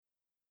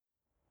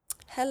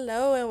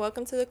Hello and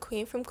welcome to the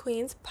Queen from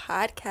Queens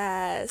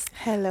podcast.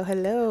 Hello,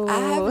 hello. I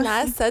have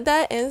not said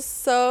that in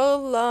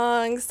so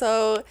long.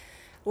 So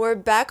we're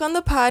back on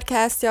the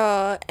podcast,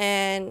 y'all.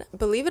 And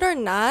believe it or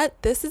not,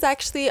 this is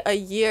actually a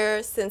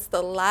year since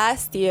the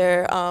last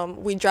year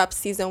we dropped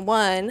season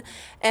 1.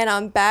 And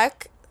I'm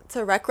back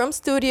to Rec Room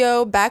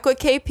Studio, back with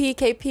KP.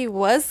 KP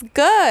was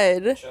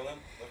good. Chilling,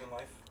 living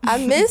life.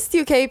 I missed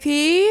you,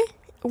 KP.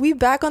 We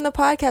back on the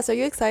podcast. Are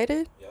you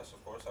excited? Yes,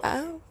 of course.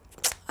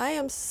 I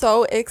am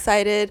so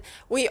excited.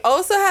 We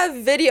also have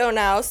video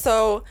now.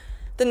 So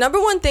the number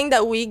one thing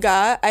that we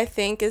got, I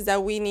think, is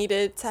that we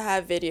needed to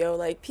have video.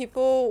 Like,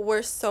 people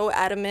were so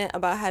adamant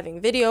about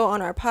having video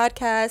on our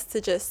podcast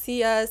to just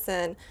see us.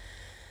 And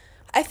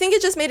I think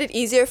it just made it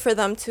easier for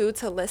them too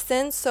to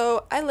listen.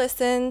 So I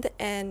listened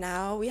and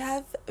now we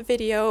have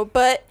video.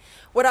 But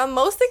what I'm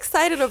most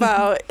excited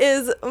about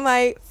is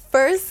my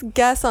first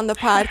guest on the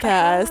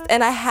podcast.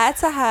 And I had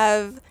to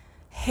have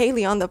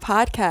Haley on the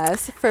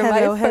podcast for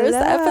my first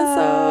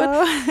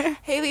episode.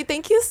 Haley,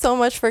 thank you so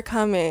much for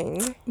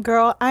coming.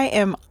 Girl, I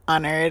am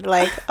honored.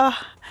 Like, out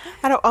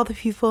of all the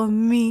people,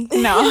 me.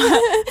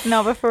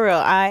 No, but for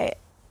real,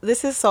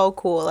 this is so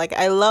cool. Like,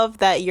 I love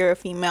that you're a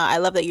female. I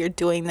love that you're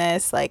doing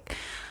this. Like,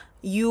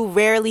 you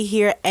rarely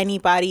hear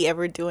anybody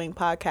ever doing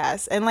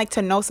podcasts. And, like,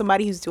 to know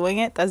somebody who's doing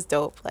it, that's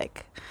dope.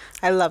 Like,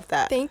 I love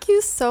that. Thank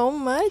you so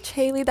much,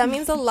 Haley. That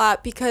means a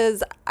lot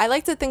because I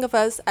like to think of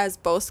us as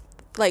both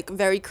like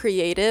very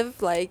creative,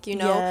 like, you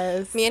know.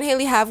 Yes. Me and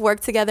Haley have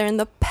worked together in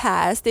the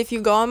past. If you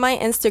go on my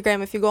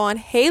Instagram, if you go on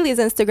Haley's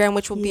Instagram,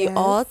 which will be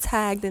all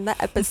tagged in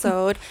the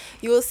episode,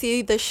 you will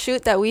see the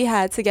shoot that we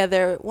had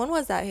together. When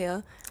was that,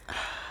 Haley?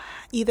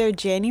 Either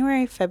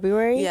January,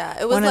 February. Yeah,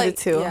 it was one like of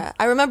the two. Yeah,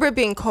 I remember it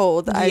being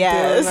cold.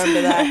 Yes. I do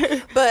remember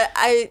that.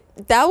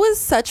 But that was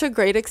such a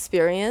great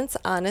experience,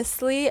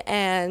 honestly,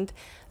 and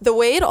the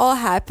way it all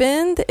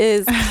happened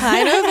is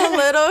kind of a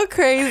little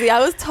crazy. I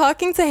was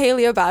talking to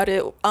Haley about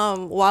it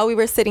while we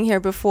were sitting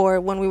here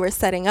before when we were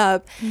setting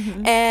up.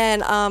 Mm-hmm.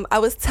 And I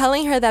was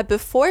telling her that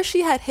before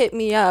she had hit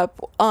me up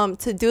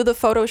to do the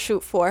photo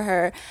shoot for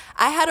her,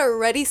 I had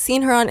already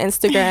seen her on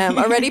Instagram,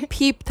 already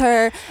peeped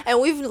her, and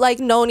we've like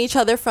known each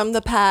other from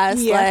the past.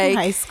 Yeah, like,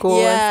 from high school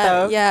and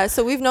stuff. Yeah,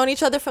 so we've known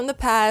each other from the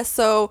past.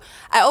 So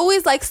I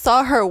always like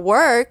saw her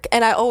work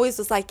and I always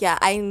was like, yeah,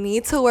 I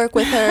need to work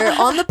with her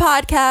on the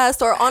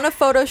podcast or on a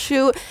photo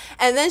shoot.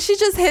 And then she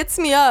just hits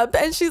me up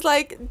and she's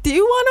like, do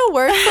you want to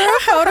work for a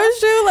photo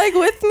shoot like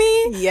with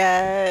me?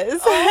 Yes.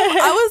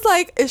 I was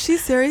like, is she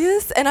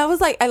serious? And I was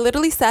like, I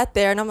literally sat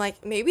there and I'm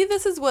like, maybe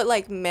this is what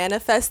like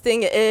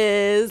manifesting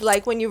is,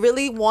 like when you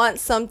really want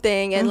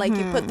something and like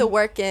you put the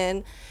work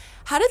in.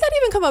 How did that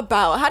even come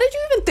about? How did you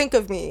even think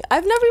of me?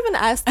 I've never even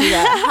asked you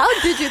that.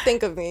 How did you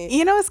think of me?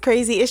 You know, it's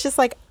crazy. It's just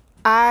like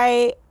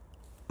my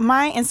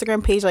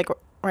Instagram page, like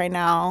right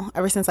now,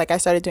 ever since like I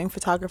started doing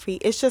photography,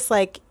 it's just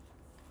like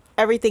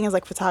everything is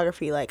like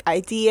photography, like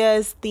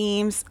ideas,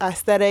 themes,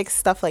 aesthetics,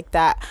 stuff like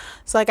that.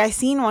 So like I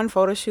seen one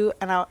photo shoot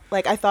and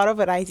I thought of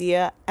an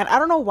idea and I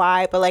don't know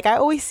why, but like I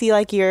always see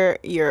like your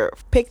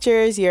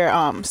pictures,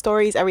 your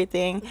stories,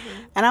 everything.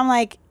 Mm-hmm. And I'm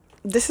like,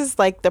 this is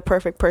like the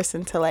perfect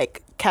person to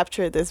like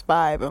capture this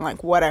vibe and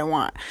like what I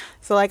want.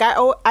 So like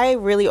I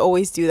really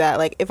always do that.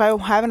 Like if I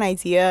have an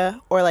idea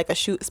or like a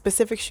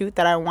specific shoot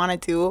that I want to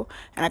do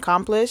and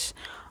accomplish,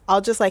 I'll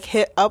just like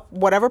hit up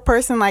whatever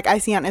person like I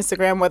see on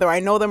Instagram, whether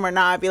I know them or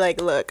not. Be like,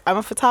 look, I'm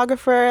a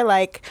photographer.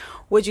 Like,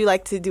 would you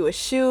like to do a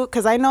shoot?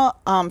 Because I know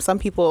some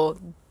people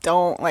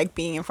don't like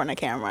being in front of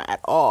camera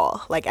at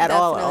all. Like at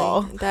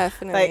all.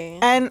 Definitely.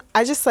 Like, and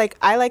I just like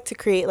I like to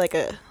create like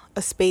a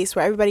space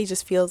where everybody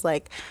just feels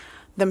like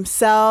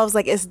themselves.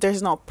 Like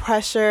there's no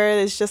pressure.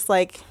 It's just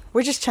like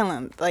we're just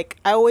chilling. Like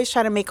I always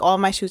try to make all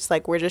my shoots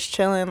like we're just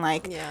chilling,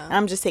 like and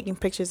I'm just taking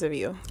pictures of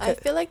you. I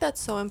feel like that's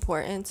so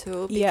important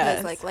too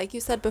because like you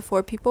said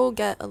before, people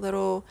get a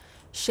little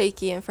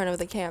shaky in front of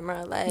the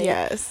camera, like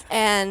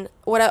and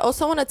what I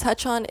also want to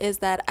touch on is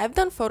that I've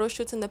done photo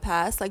shoots in the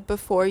past, like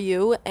before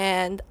you,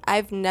 and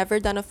I've never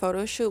done a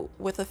photo shoot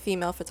with a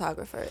female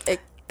photographer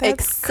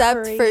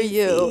except for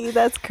you.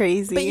 That's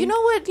crazy. But you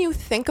know what, you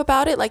think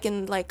about it like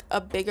in like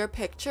a bigger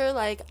picture,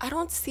 like I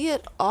don't see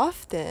it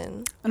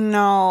often.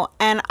 No,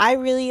 and I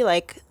really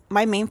like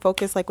my main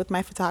focus like with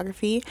my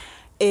photography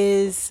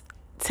is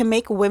to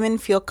make women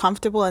feel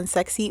comfortable and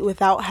sexy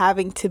without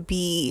having to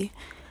be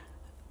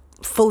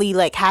fully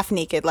like half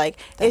naked. Like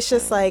It's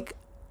just like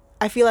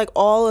I feel like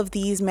all of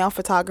these male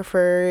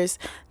photographers,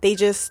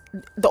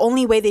 the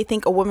only way they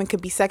think a woman could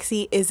be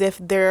sexy is if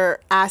their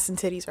ass and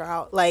titties are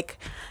out. Like,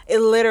 it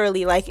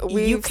literally, like,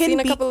 we've seen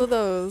a couple of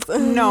those.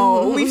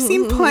 No, we've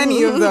seen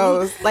plenty of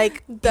those.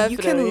 Like, Definitely. You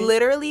can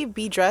literally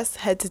be dressed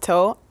head to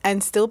toe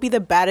and still be the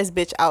baddest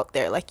bitch out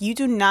there. Like, you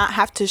do not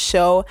have to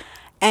show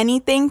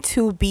anything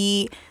to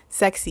be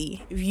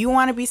sexy. If you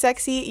want to be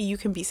sexy, you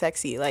can be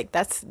sexy. Like,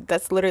 that's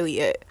literally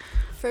it.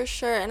 For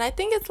sure. And I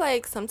think it's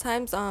like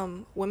sometimes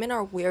women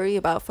are weary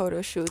about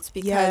photo shoots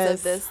because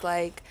of this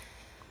like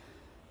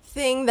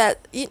thing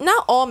that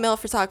not all male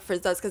photographers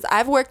does, because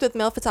I've worked with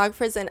male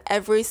photographers and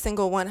every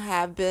single one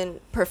have been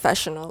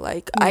professional.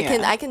 Like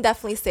I can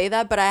definitely say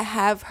that, but I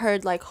have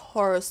heard like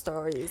horror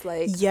stories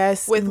like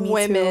yes, with me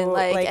women too.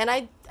 like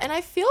and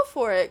I feel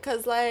for it,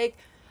 because like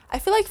I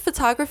feel like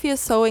photography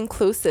is so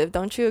inclusive.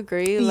 Don't you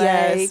agree?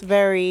 Yes,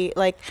 very.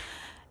 Like,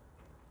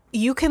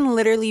 you can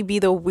literally be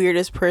the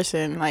weirdest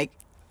person. Like,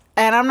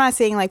 and I'm not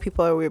saying like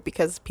people are weird,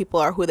 because people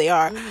are who they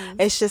are.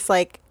 Mm-hmm. It's just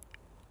like,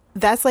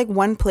 that's like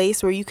one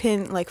place where you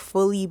can like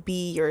fully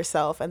be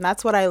yourself, and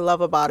that's what I love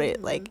about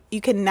it. Like,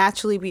 you can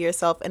naturally be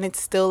yourself and it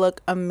still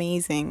look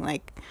amazing,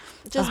 like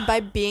just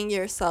by being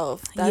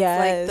yourself. That's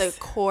yes. like the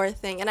core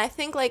thing. And I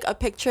think like a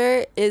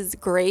picture is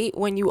great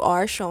when you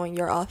are showing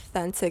your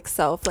authentic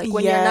self, like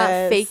when you're not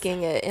Yes.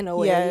 faking it in a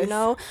way, Yes. you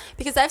know,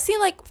 because I've seen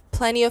like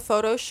plenty of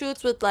photo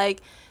shoots with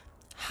like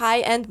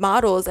high-end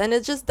models and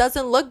it just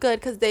doesn't look good,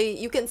 because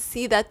you can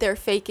see that they're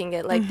faking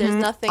it, like there's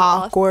nothing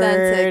Awkward.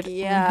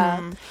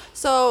 authentic.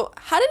 So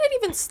how did it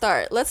even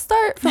start? Let's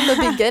start from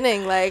the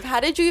beginning. Like, how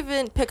did you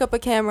even pick up a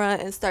camera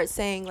and start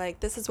saying like,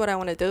 this is what I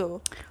want to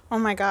do? Oh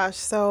my gosh.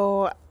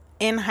 So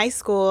in high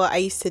school I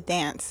used to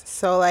dance,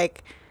 so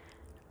like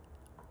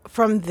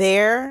from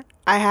there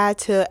I had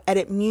to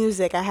edit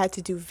music, I had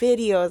to do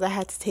videos, I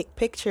had to take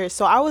pictures,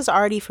 so I was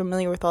already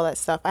familiar with all that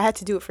stuff. I had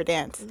to do it for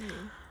dance.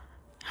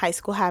 High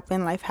school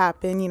happened, life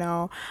happened, you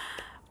know,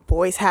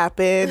 boys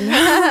happen.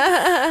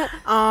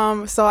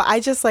 So I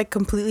just like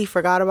completely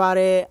forgot about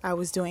it. I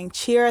was doing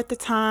cheer at the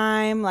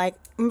time, like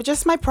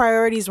just my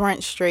priorities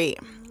weren't straight.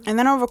 And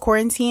then over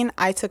quarantine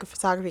I took a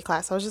photography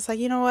class. I was just like,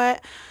 you know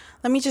what,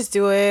 let me just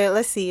do it,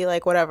 let's see,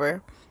 like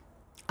whatever.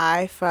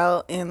 I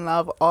fell in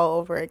love all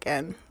over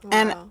again. Wow.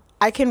 And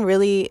I can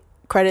really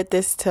credit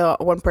this to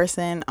one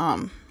person.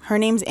 Her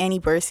name's Annie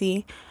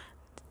Bursey.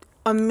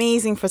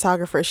 Amazing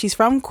photographer. She's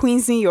from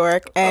Queens, New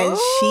York, and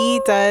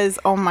she does,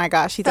 oh my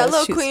gosh, she does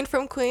fellow shoots. Queen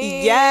from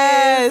Queens.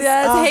 Yes.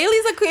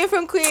 Haley's a queen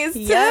from Queens too.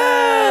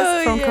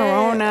 Yes, from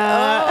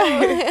Corona.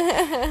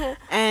 Oh.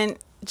 And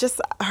just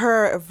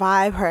her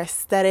vibe, her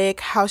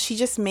aesthetic, how she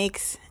just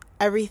makes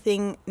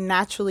everything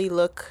naturally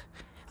look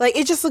like,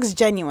 it just looks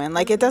genuine.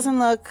 Like, it doesn't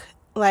look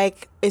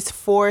like it's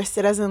forced,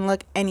 it doesn't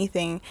look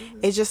anything.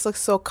 It just looks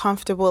so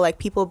comfortable, like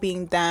people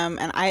being them,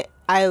 and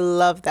I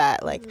love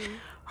that. Like,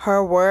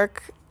 her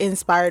work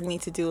inspired me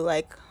to do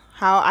like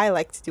how I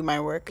like to do my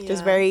work.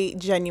 Just very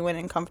genuine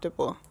and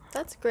comfortable.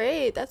 That's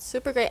great. That's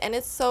super great. And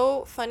it's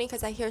so funny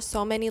because I hear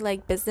so many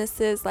like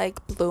businesses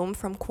like bloom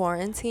from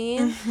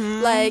quarantine.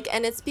 Like,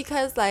 and it's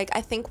because like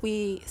I think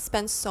we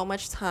spend so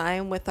much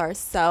time with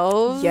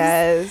ourselves.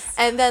 Yes.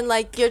 And then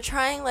like you're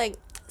trying, like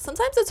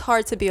sometimes it's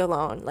hard to be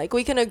alone. Like,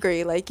 we can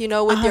agree, like, you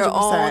know, with 100%. Your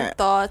own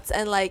thoughts,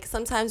 and like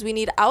sometimes we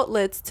need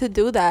outlets to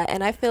do that.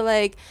 And I feel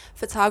like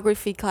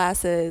photography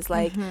classes,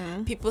 like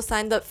people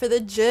signed up for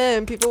the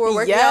gym, people were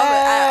working out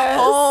at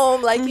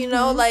home, like you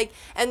know, like,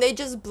 and they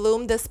just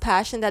bloomed this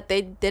passion that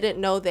they didn't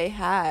know they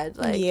had,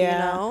 like you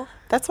know.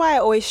 That's why I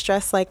always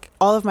stress, like,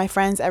 all of my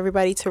friends,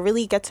 everybody, to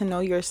really get to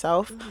know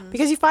yourself,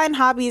 because you find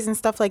hobbies and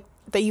stuff like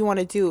that you want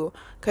to do.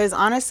 Because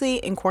honestly,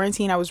 in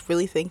quarantine, I was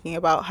really thinking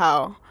about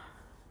how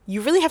you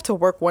really have to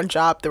work one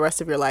job the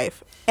rest of your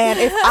life. And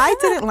if I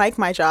didn't like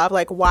my job,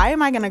 like, why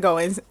am I going to go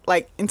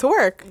into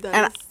work?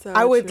 And so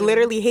I would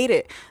literally hate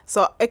it.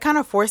 So it kind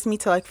of forced me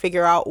to like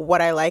figure out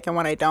what I like and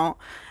what I don't.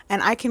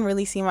 And I can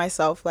really see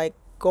myself like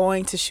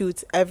going to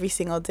shoots every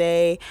single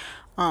day,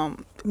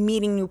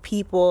 meeting new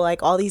people,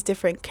 like all these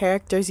different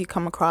characters you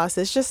come across.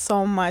 It's just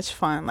so much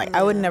fun. Like,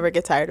 I would never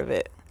get tired of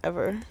it,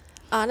 ever.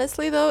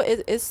 Honestly, though,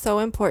 it is so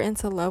important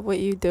to love what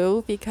you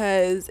do,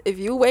 because if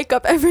you wake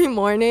up every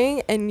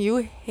morning and you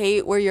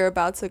hate where you're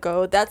about to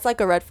go, that's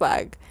like a red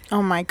flag.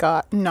 Oh my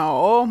god,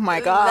 no! Oh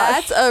my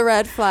gosh, that's a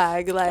red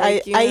flag.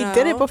 Like, I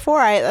did it before.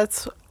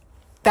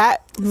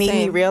 That made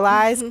me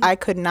realize I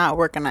could not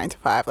work a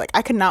 9-to-5. Like,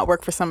 I could not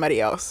work for somebody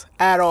else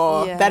at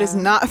all. That is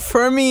not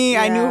for me.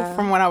 I knew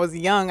from when I was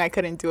young I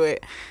couldn't do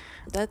it.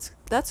 That's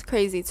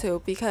crazy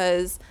too,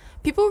 because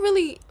people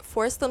really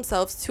force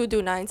themselves to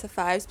do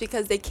 9-to-5s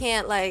because they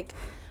can't like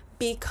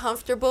be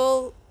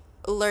comfortable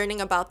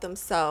learning about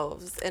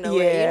themselves in a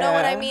way. You know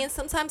what I mean?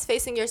 Sometimes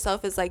facing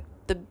yourself is like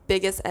the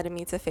biggest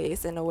enemy to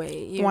face in a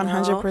way.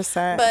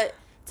 100%. But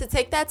to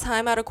take that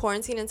time out of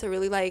quarantine and to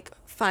really like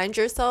find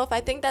yourself,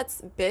 I think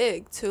that's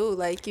big too.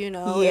 Like, you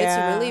know,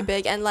 it's really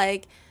big. And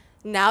like,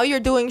 now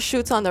you're doing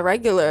shoots on the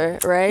regular,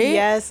 right?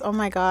 Yes. Oh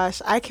my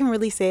gosh, I can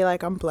really say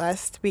like I'm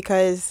blessed,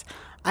 because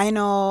I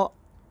know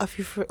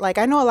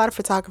a lot of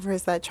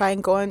photographers that try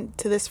and go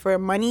into this for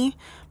money,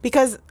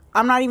 because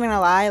I'm not even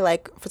gonna lie,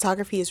 like,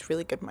 photography is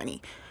really good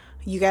money.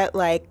 You get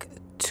like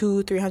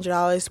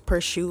 $200-$300 per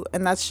shoot,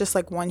 and that's just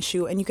like one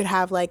shoot, and you could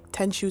have like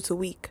 10 shoots a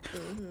week.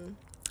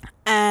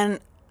 And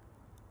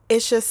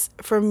it's just,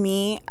 for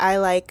me, I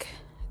like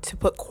to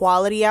put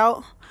quality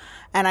out,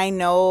 and I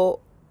know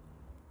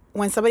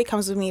when somebody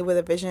comes with me with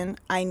a vision,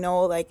 I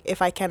know like if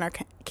I can or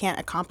can't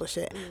accomplish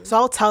it. So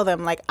I'll tell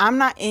them like, I'm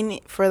not in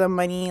it for the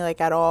money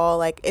like at all.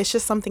 Like, it's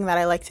just something that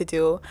I like to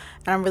do,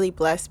 and I'm really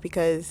blessed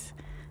because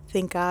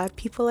thank God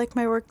people like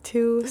my work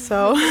too.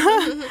 So,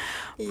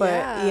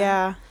 but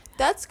yeah.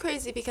 That's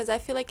crazy because I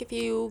feel like if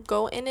you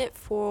go in it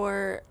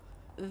for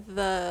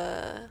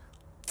the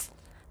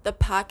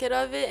pocket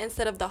of it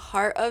instead of the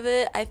heart of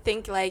it, I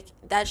think like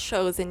that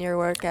shows in your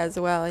work as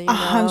well.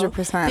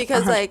 100%.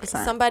 Because 100%. like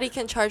somebody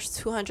can charge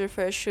 200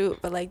 for a shoot,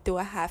 but like do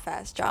a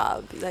half-ass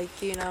job, like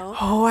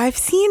Oh, I've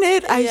seen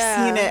it. I've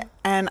seen it,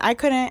 and I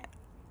couldn't.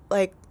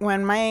 Like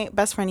when my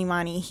best friend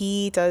Imani,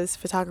 he does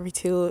photography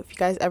too. If you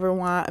guys ever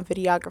want a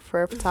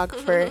videographer,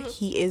 photographer,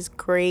 he is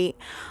great.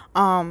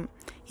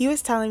 He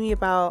was telling me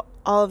about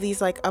all of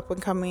these like up and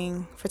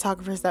coming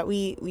photographers that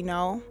we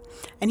know,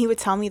 and he would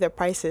tell me their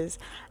prices.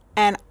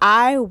 And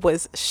I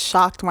was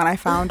shocked when I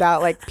found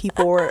out like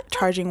people were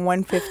charging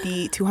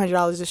 $150,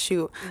 $200 a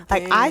shoot.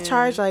 Like I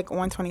charge like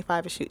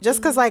 $125 a shoot just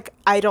because like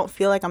I don't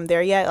feel like I'm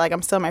there yet. Like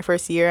I'm still in my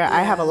first year.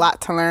 I have a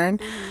lot to learn.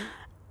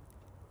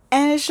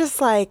 And it's just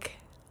like,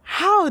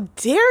 how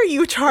dare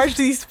you charge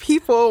these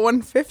people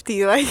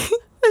 $150? Like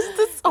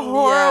it's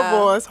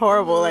horrible. It's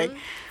horrible. Like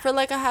for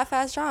like a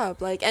half-ass job,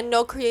 like, and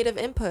no creative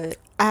input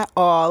at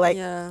all. Like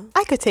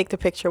I could take the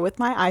picture with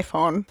my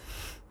iPhone.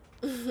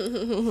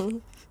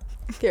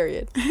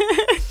 Period.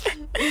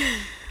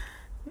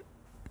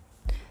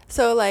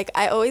 So like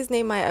I always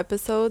name my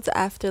episodes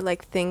after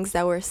like things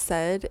that were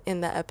said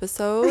in the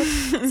episode.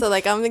 So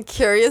like I'm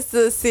curious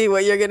to see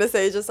what you're gonna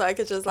say just so I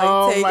could just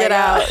like take it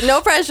out.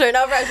 No pressure,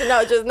 no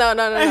just no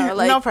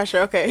like no pressure.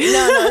 Okay.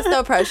 No, it's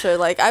no pressure.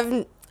 Like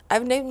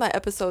I've named my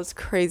episodes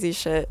crazy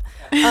shit.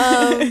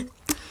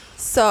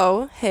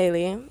 So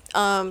Haley,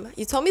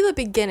 you told me the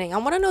beginning. I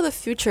want to know the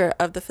future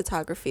of the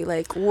photography.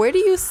 Like where do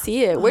you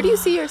see it? Where do you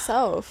see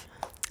yourself?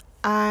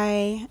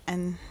 And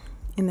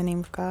in the name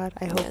of God,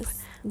 I hope.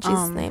 Yes. In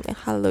Jesus' name,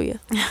 hallelujah.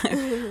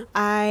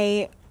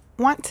 I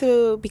want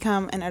to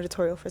become an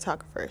editorial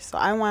photographer. So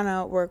I want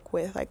to work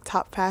with like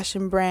top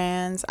fashion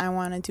brands. I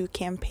want to do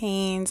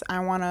campaigns.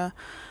 I want to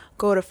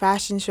go to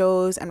fashion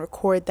shows and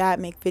record that,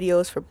 make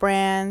videos for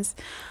brands.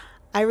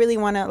 I really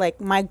want to,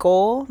 like, my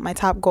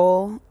top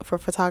goal for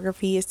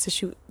photography is to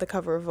shoot the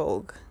cover of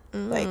Vogue.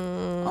 Like,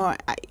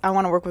 I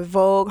want to work with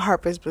Vogue,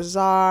 Harper's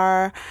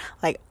Bazaar,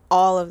 like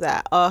all of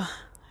that.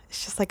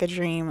 It's just like a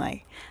dream.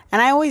 Like,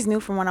 and I always knew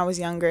from when I was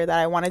younger that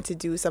I wanted to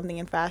do something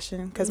in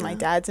fashion because my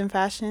dad's in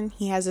fashion.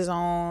 He has his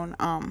own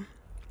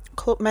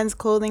men's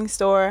clothing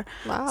store.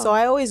 Wow. So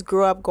I always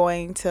grew up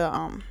going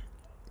to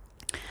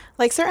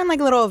like certain like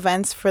little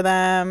events for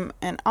them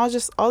and all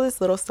this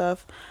little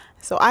stuff.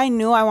 So I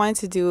knew I wanted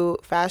to do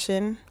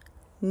fashion.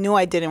 Knew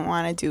I didn't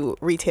want to do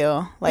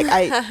retail. Like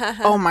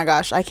oh my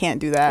gosh, I can't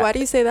do that. Why do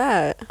you say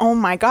that? Oh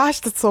my gosh,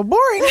 that's so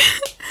boring.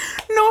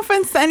 No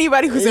offense to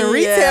anybody who's in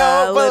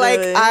retail, but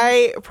literally. Like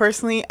I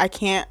personally, I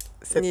can't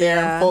sit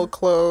there in full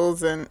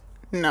clothes and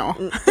no.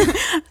 no.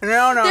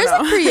 There's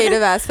a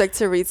creative aspect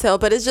to retail,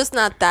 but it's just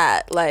not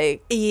that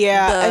like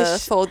the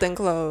folding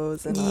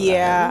clothes and all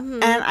that.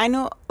 And I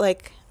know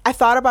like I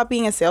thought about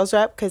being a sales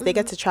rep because they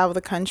get to travel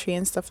the country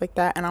and stuff like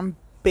that, and I'm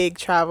big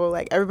travel,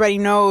 like everybody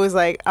knows,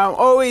 like I'm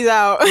always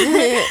out.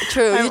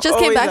 True. You just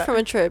came back from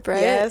a trip,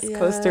 right? Yes,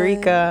 Costa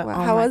Rica.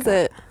 Wow. How was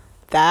it?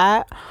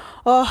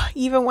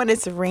 Even when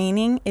it's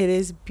raining, it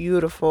is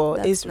beautiful.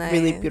 It's nice.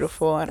 Really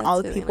beautiful, and all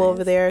the really people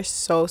over there are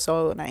so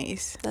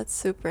nice. That's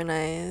super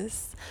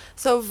nice.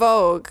 So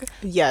Vogue,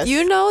 yes,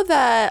 you know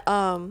that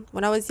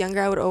when I was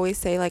younger I would always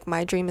say like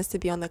my dream is to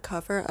be on the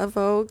cover of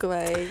Vogue.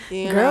 Like,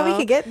 girl, we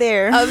could get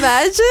there.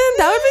 Imagine,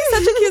 that would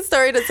be such a cute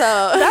story to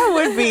tell. That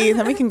would be.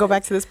 Then we can go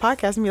back to this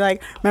podcast and be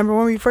like, remember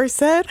when we first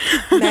said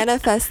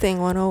manifesting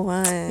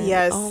 101?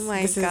 Yes. Oh my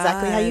god, this is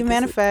exactly how you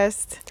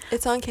manifest.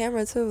 It's on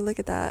camera too. Look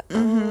at that.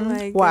 Mm-hmm. Oh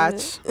my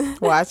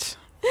watch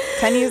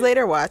 10 years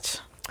later, watch.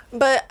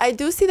 But I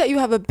do see that you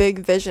have a big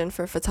vision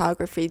for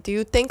photography. Do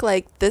you think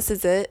like this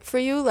is it for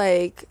you?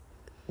 Like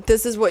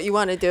this is what you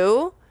want to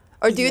do?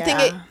 Or do you think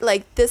it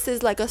like this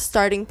is like a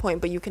starting point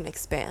but you can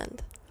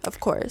expand? Of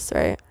course,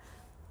 right?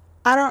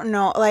 I don't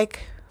know.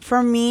 Like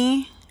for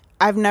me,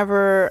 I've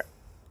never,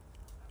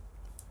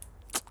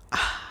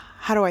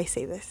 how do I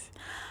say this?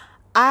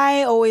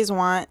 I always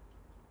want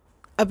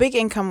a big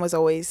income is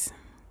always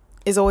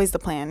the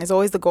plan, is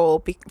always the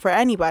goal for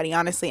anybody,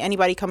 honestly.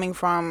 Anybody coming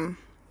from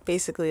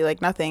basically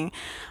like nothing.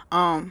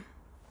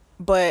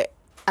 But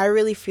I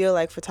really feel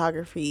like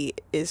photography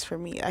is for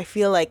me. I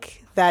feel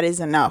like that is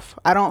enough.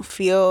 I don't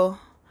feel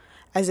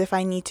as if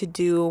I need to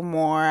do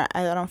more.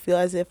 I don't feel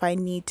as if I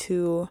need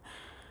to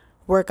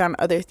work on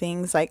other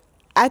things. Like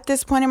at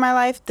this point in my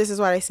life, this is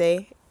what I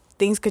say.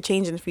 Things could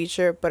change in the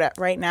future, but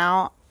right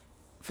now,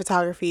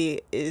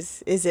 photography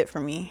is it for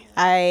me.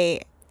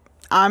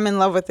 I'm in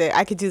love with it.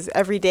 I could do this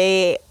every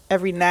day,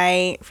 every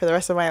night for the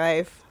rest of my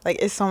life. Like,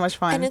 it's so much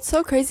fun. And it's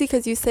so crazy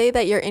because you say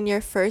that you're in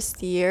your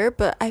first year,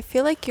 but I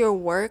feel like your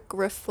work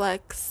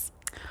reflects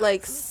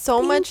like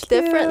so much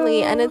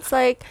differently. And it's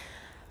like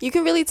you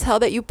can really tell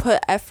that you put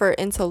effort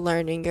into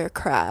learning your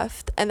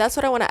craft. And that's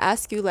what I want to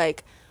ask you.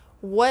 Like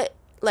what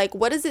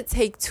does it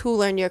take to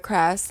learn your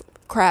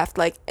craft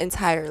like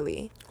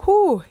entirely?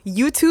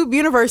 YouTube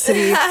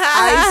University.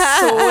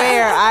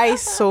 I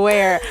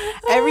swear.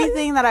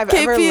 Everything that I've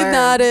ever KP learned.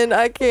 nodding.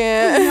 I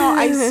can't. No,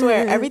 I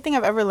swear. Everything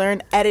I've ever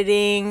learned,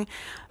 editing,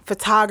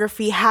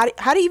 photography, how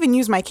to even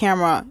use my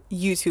camera,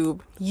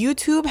 YouTube.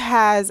 YouTube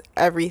has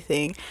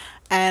everything.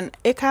 And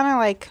it kind of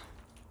like,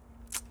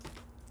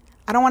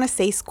 I don't want to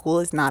say school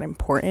is not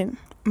important.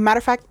 Matter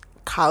of fact,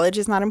 college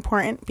is not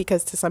important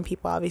because to some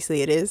people,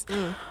 obviously, it is.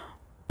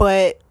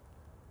 But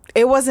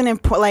it wasn't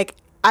important. Like,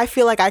 I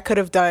feel like I could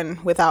have done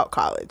without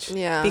college.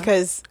 Yeah.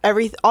 Because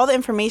all the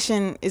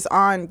information is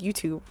on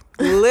YouTube.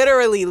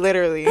 Literally.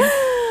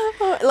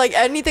 Like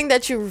anything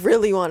that you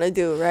really want to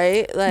do,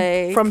 right?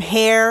 Like from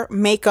hair,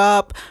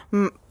 makeup,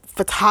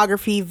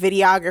 photography,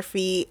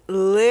 videography,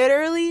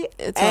 literally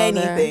it's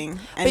anything.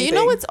 But you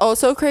know what's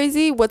also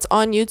crazy? What's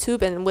on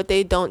YouTube and what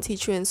they don't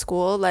teach you in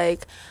school,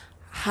 like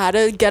how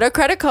to get a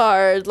credit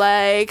card,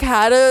 like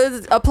how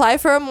to apply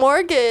for a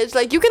mortgage.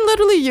 Like you can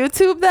literally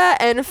YouTube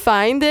that and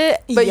find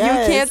it, but you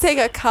can't take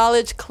a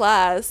college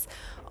class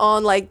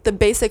on like the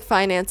basic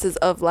finances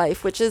of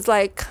life, which is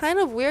like kind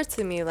of weird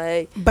to me.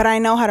 Like, but I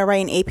know how to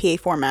write an APA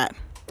format.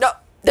 No,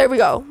 there we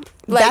go.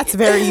 Like, that's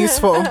very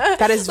useful.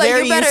 That is like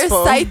very useful.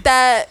 You better cite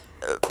that,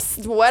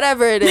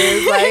 whatever it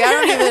is. Like I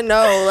don't even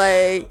know.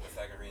 Like,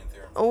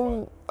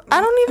 I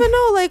don't even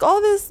know. Like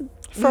all this.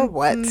 For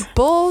what?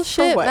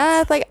 Bullshit,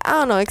 math. Like, I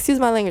don't know. Excuse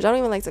my language. I don't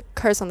even like to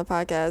curse on the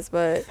podcast,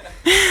 but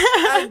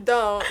I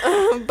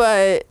don't.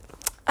 But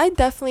I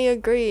definitely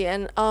agree.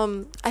 And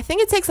I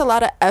think it takes a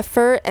lot of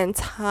effort and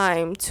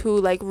time to,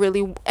 like,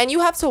 really... And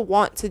you have to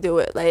want to do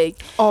it. Like...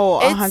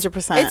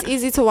 100%. It's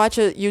easy to watch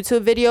a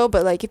YouTube video,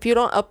 but, like, if you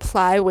don't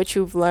apply what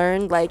you've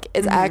learned, like,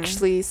 it's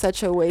actually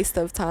such a waste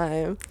of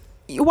time.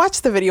 You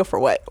watch the video for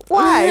what?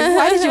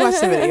 Why did you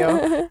watch the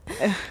video?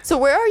 So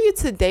where are you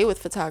today with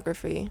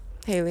photography,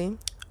 Haley?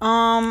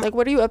 Like,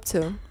 what are you up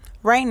to?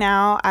 Right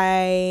now,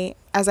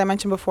 as I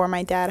mentioned before,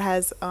 my dad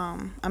has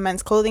a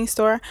men's clothing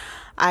store.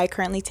 I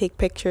currently take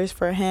pictures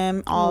for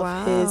him, all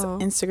of his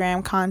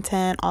Instagram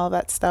content, all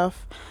that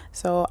stuff.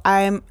 So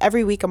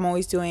every week I'm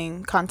always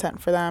doing content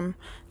for them,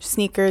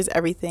 sneakers,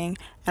 everything.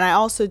 And I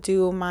also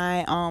do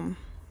my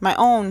my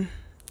own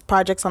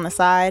projects on the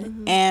side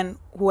and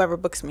whoever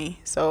books me.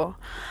 So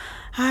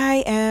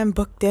I am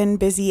booked and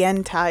busy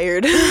and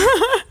tired.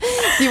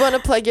 Do you want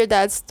to plug your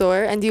dad's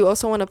store? And do you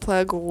also want to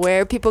plug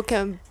where people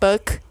can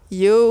book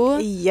you?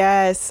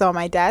 Yes. So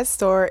my dad's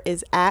store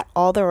is at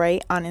All The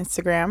Right on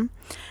Instagram.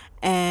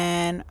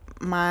 And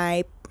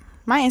my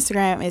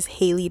Instagram is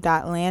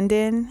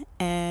Haley.Landon.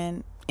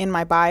 And in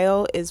my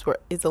bio is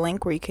a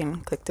link where you can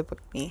click to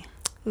book me.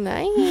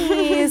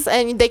 Nice.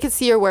 And they can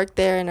see your work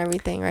there and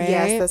everything, right?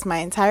 Yes, that's my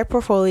entire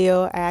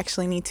portfolio. I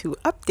actually need to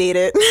update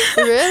it.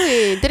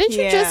 Really? Didn't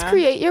you just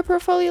create your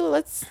portfolio?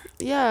 I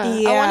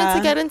wanted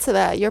to get into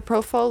that, your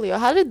portfolio.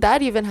 How did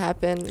that even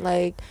happen?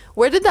 Like,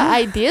 where did the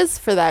ideas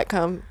for that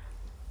come?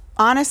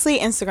 Honestly,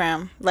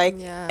 Instagram.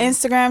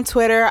 Instagram,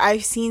 Twitter.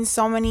 I've seen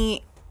so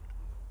many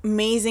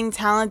amazing,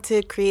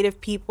 talented, creative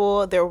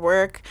people, their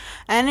work,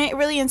 and it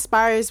really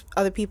inspires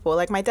other people.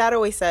 Like my dad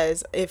always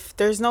says, if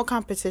there's no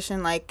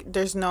competition, like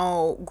there's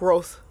no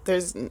growth,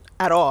 there's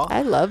at all.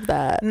 I love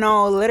that.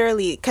 No,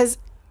 literally, because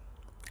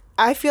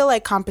I feel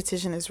like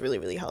competition is really,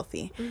 really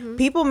healthy.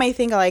 People may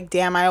think like,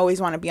 damn, I always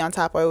want to be on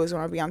top,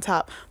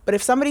 but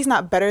if somebody's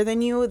not better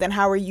than you, then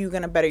how are you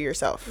gonna better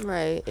yourself?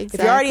 Right, exactly. If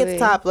you're already at the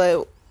top,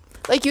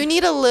 like you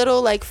need a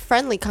little like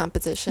friendly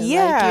competition.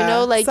 Yeah,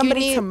 like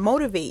somebody to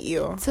motivate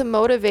you.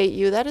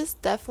 That is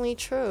definitely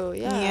true.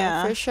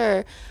 Yeah, for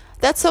sure.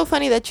 That's so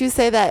funny that you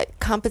say that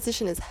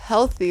competition is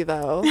healthy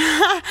though.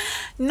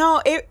 No,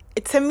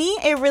 to me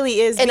it really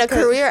is. In a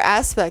career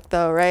aspect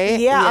though, right?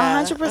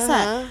 Yeah,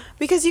 100%.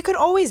 Because you could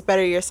always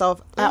better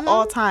yourself at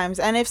all times.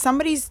 And if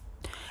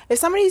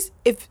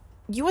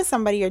you and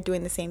somebody are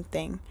doing the same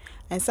thing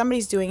and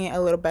somebody's doing it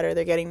a little better,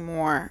 they're getting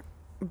more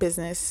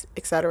business,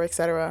 etc.,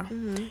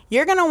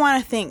 you're gonna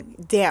want to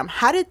think, damn,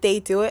 how did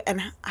they do it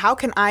and how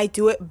can I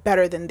do it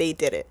better than they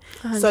did it?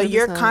 100%. So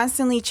you're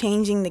constantly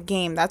changing the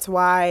game. That's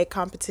why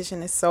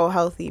competition is so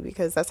healthy,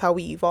 because that's how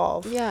we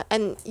evolve. Yeah.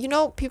 And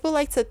people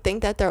like to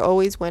think that they're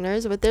always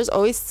winners, but there's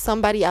always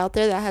somebody out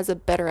there that has a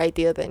better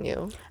idea than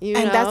you,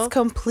 and that's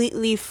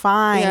completely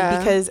fine.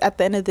 Because at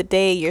the end of the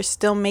day, you're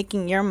still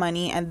making your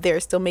money and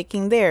they're still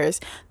making theirs.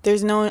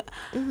 There's no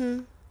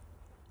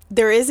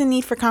there is a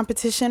need for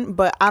competition,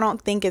 but I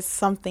don't think it's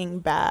something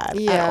bad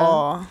at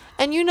all.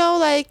 And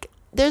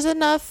there's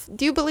enough.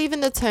 Do you believe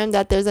in the term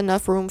that there's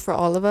enough room for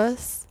all of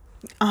us?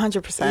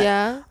 100%.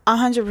 Yeah.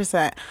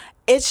 100%.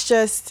 It's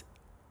just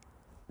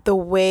the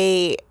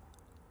way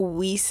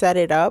we set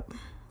it up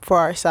for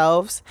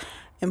ourselves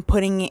and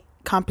putting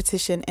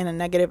competition in a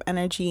negative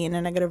energy, in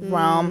a negative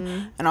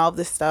realm, and all of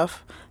this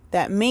stuff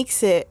that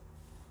makes it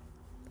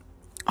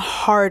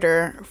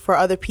harder for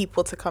other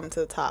people to come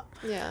to the top.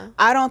 Yeah.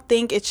 I don't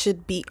think it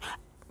should be.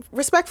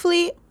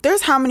 Respectfully,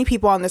 there's how many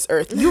people on this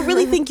earth? You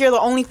really think you're the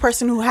only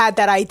person who had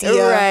that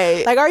idea?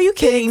 Right. Like, are you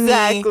kidding me?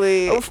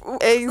 Exactly.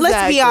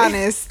 Let's be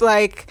honest.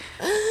 Like,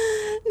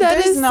 that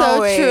is so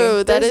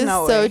true. That is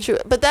so true.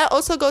 But that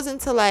also goes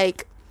into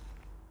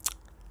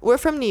we're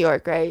from New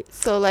York, right?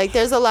 So like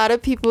there's a lot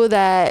of people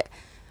that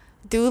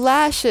do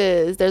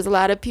lashes, there's a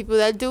lot of people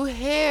that do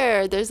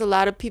hair, there's a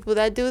lot of people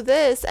that do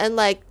this, and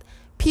like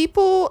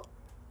people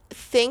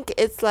think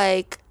it's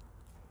like,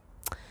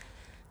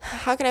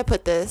 how can I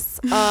put this?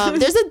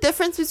 There's a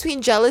difference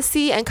between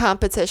jealousy and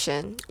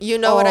competition. You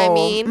know what I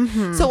mean?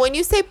 Mm-hmm. So when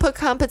you say put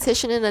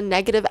competition in a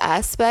negative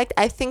aspect,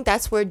 I think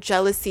that's where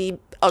jealousy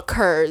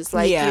occurs.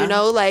 Like, you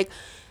know, like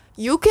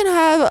you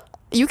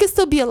can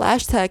still be a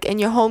lash tech and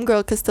your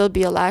homegirl could still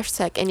be a lash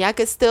tech, and y'all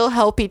could still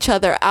help each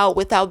other out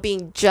without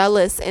being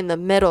jealous in the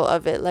middle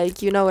of it.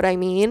 Like, you know what I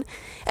mean?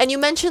 And you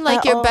mentioned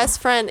like your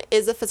best friend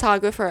is a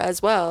photographer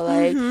as well,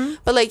 like,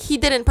 but like he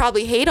didn't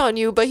probably hate on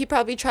you, but he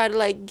probably tried to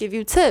like give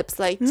you tips,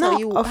 like tell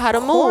you how to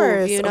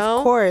move, you know?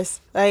 Of course.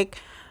 Like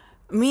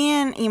me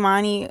and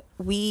Imani,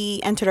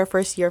 we entered our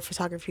first year of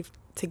photography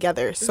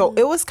together. So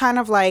it was kind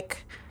of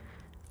like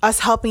us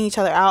helping each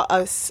other out,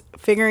 us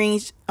figuring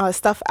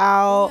stuff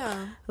out,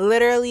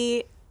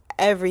 literally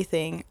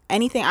everything.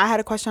 Anything I had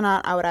a question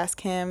on, I would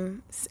ask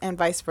him, and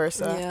vice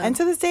versa. And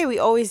to this day, we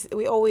always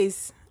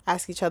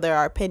ask each other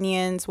our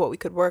opinions, what we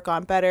could work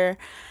on better,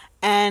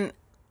 and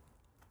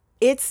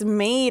it's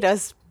made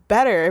us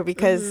better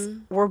because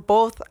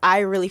I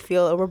really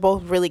feel we're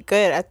both really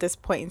good at this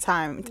point in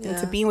time. And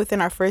to be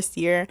within our first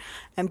year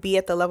and be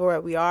at the level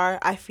where we are,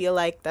 I feel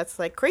like that's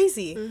like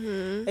crazy.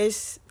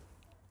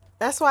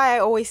 That's why I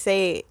always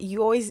say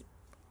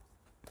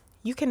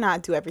you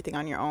cannot do everything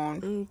on your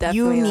own.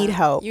 Definitely you need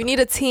help. You need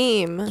a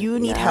team. You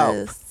need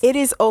help. It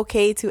is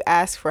okay to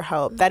ask for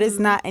help. That is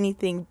not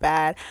anything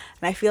bad.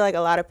 And I feel like a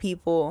lot of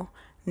people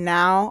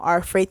now are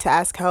afraid to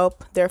ask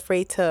help. They're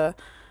afraid to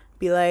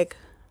be like,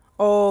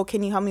 oh,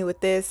 can you help me with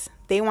this?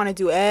 They want to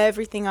do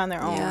everything on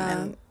their own.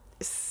 And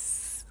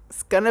it's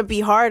gonna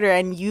be harder,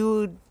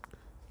 and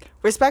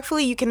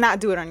respectfully, you cannot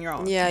do it on your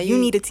own. You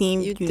need a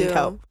team. You need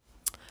help.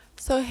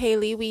 So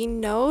Haley, we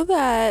know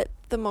that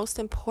the most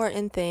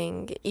important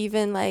thing,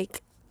 even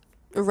like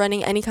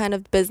running any kind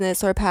of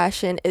business or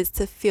passion, is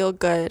to feel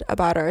good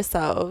about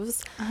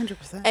ourselves.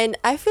 100%. And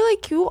I feel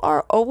like you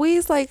are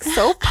always like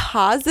so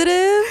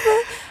positive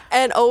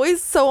and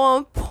always so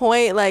on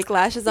point, like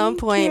lashes on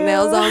point,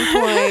 nails on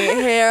point,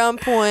 hair on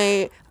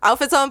point,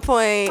 outfits on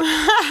point.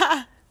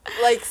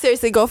 Like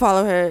seriously, go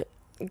follow her.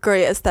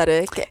 Great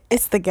aesthetic.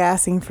 It's the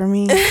gassing for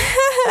me.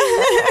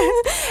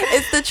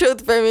 It's the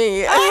truth for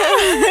me.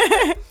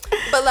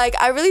 But like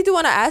I really do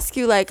want to ask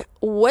you, like,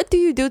 what do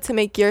you do to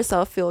make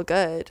yourself feel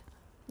good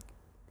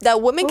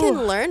that women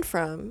can learn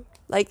from,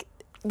 like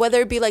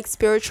whether it be like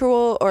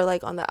spiritual or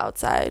like on the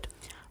outside?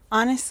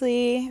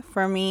 Honestly,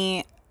 for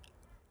me,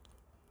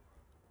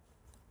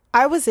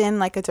 I was in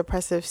like a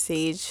depressive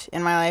stage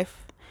in my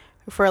life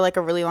for like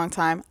a really long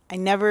time.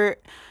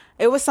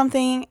 It was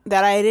something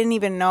that I didn't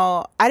even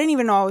know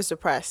I was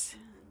depressed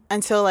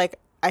until like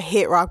I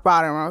hit rock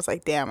bottom. I was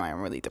like, damn, I'm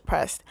really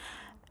depressed.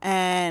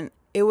 And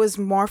it was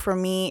more for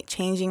me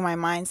changing my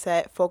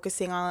mindset,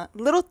 focusing on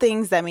little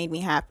things that made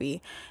me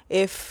happy.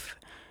 If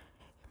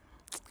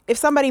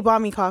somebody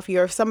bought me coffee,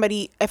 or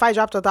if I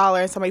dropped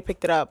 $1 and somebody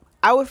picked it up,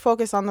 I would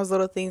focus on those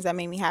little things that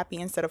made me happy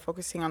instead of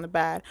focusing on the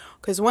bad.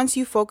 Because once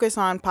you focus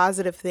on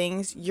positive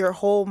things, your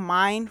whole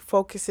mind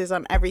focuses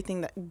on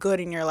everything that good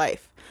in your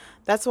life.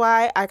 That's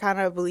why I kind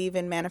of believe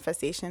in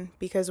manifestation,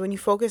 because when you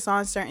focus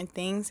on certain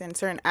things and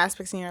certain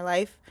aspects in your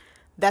life,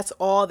 that's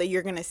all that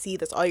you're going to see.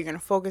 That's all you're going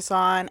to focus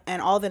on.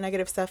 And all the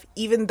negative stuff,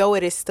 even though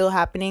it is still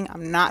happening,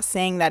 I'm not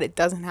saying that it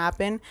doesn't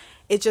happen.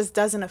 It just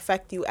doesn't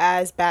affect you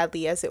as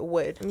badly as it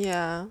would.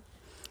 Yeah.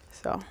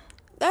 So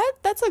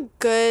that's a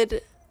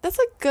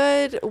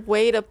good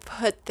way to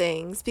put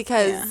things,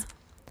 because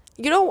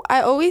you know,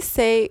 I always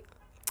say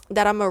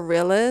that I'm a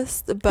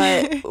realist,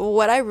 but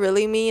what I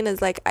really mean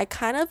is like I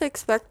kind of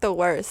expect the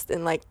worst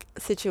in like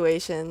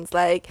situations,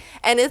 like,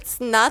 and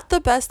it's not the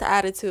best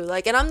attitude,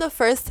 like, and I'm the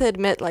first to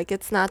admit like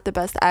it's not the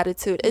best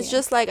attitude. It's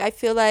just like I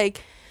feel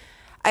like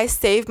I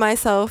save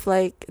myself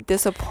like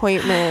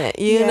disappointment,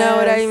 you know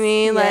what I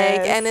mean? Like,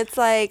 and it's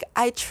like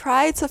I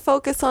try to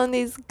focus on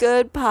these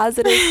good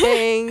positive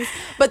things,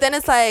 but then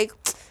it's like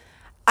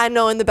I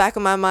know in the back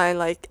of my mind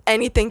like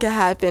anything could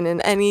happen,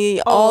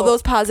 and all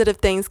those positive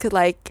things could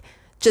like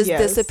just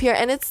disappear.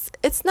 And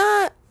it's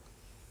not,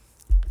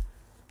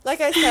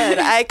 like I said,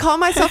 I call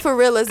myself a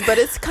realist, but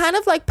it's kind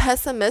of like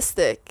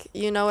pessimistic,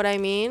 you know what I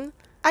mean?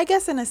 I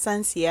guess in a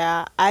sense,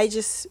 yeah. I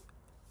just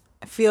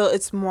feel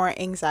it's more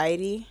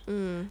anxiety,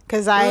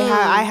 because I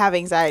have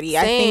anxiety.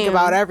 Same. I think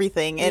about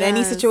everything in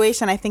any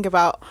situation. I think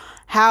about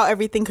how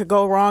everything could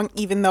go wrong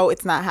even though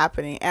it's not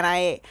happening.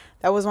 And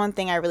that was one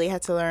thing I really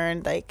had to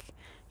learn, like,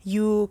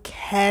 you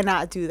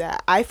cannot do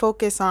that. I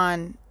focus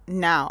on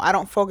now. I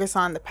don't focus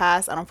on the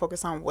past. I don't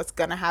focus on what's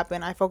gonna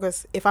happen. I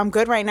focus, if I'm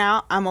good right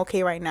now, I'm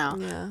okay right now.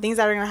 Things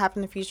that are gonna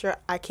happen in the future,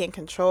 I can't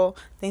control.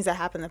 Things that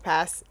happen in the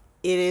past,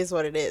 it is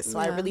what it is. So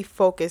I really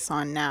focus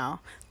on now.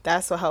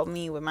 That's what helped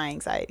me with my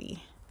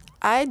anxiety.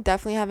 I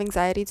definitely have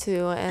anxiety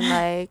too, and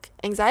like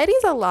anxiety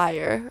is a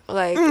liar.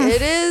 Like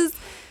it is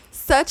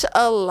such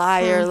a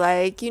liar.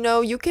 Like, you know,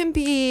 you can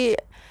be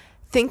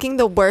thinking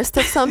the worst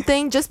of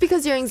something just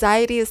because your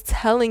anxiety is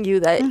telling you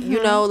that,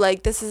 you know,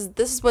 like this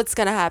is what's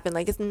gonna happen.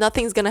 Like,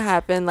 nothing's gonna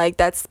happen like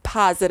that's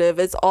positive.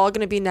 It's all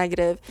gonna be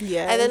negative.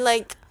 Yes. And then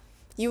like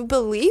you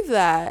believe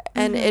that,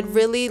 and it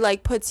really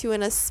like puts you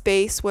in a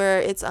space where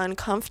it's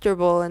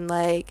uncomfortable, and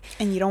like,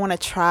 and you don't want to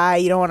try,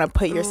 you don't want to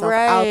put yourself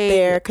out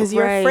there because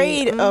you're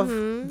afraid of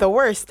the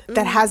worst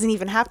that hasn't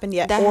even happened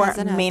yet, or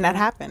may not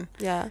happen.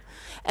 Yeah.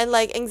 And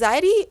like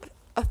anxiety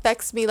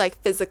affects me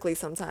like physically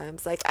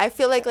sometimes. Like I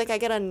feel like I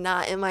get a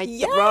knot in my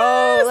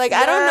throat. Like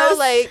I don't know,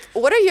 like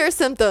what are your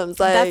symptoms?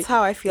 Like that's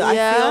how I feel.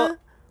 Yeah.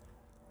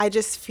 I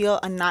just feel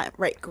a knot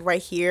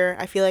right here.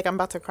 I feel like I'm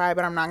about to cry,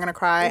 but I'm not gonna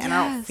cry, and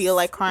I don't feel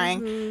like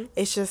crying.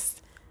 It's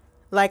just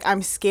like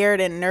I'm scared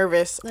and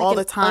nervous like all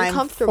the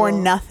time for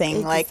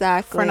nothing. Exactly.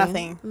 Like for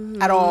nothing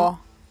at all.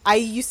 I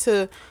used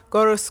to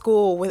go to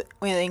school with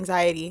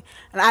anxiety,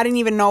 and I didn't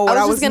even know what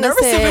I was nervous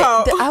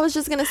about. I was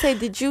just gonna say,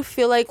 did you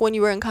feel like when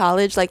you were in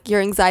college, like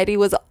your anxiety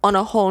was on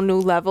a whole new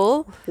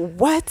level?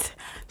 What?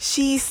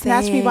 She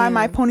snatched me by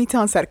my ponytail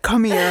and said,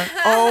 "Come here."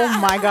 Oh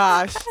my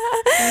gosh.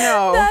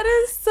 No. That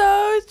is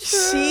so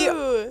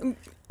true.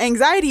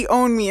 Anxiety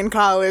owned me in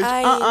college.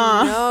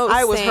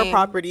 I was her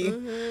property.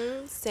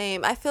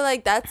 Same. I feel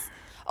like that's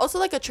also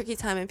like a tricky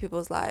time in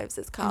people's lives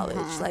is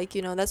college. Like,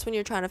 you know, that's when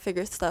you're trying to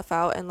figure stuff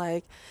out, and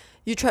like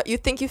you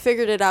think you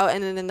figured it out,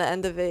 and then in the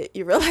end of it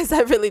you realize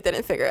I really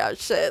didn't figure out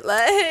shit. Like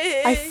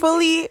I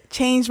fully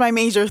changed my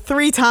major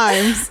 3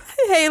 times.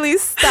 Haley,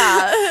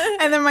 stop.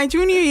 And then my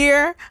junior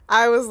year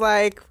I was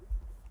like,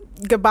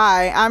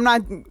 goodbye, I'm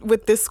not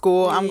with this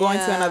school. I'm going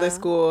to another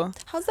school.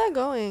 How's that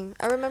going?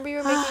 I remember you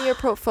were making your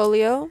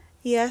portfolio.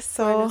 Yes,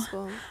 so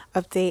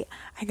update,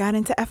 I got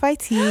into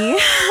FIT.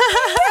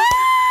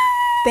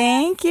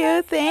 Thank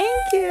you.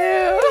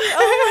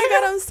 Oh my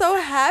God, I'm so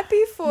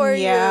happy for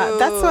you. Yeah,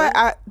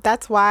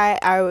 that's why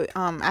I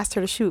asked her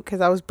to shoot,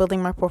 because I was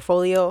building my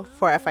portfolio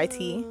for FIT,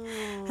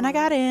 and I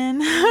got in.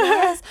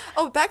 Yes.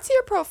 Oh, back to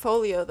your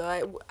portfolio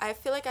though. I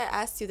feel like I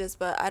asked you this,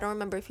 but I don't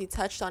remember if you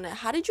touched on it.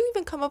 How did you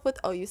even come up with?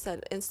 Oh, you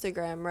said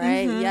Instagram,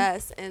 right?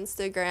 Yes,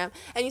 Instagram.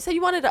 And you said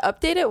you wanted to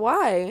update it.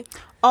 Why?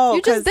 Oh,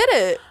 you just did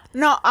it.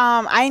 No,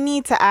 I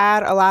need to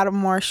add a lot of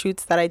more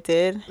shoots that I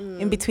did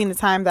in between the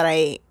time that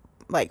I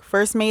like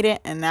first made it,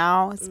 and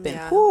now it's been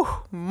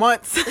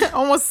months,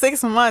 almost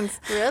 6 months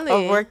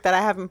of work that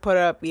I haven't put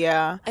up.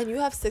 Yeah. And you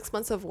have 6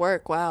 months of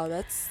work.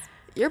 Wow,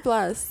 you're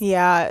blessed.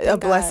 Yeah, a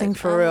blessing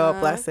for real, a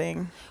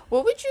blessing.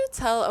 What would you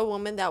tell a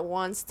woman that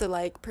wants to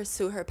like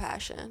pursue her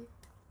passion?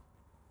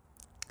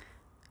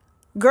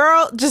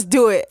 Girl, just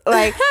do it.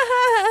 Like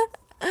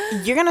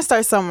you're gonna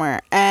start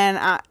somewhere, and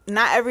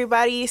not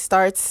everybody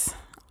starts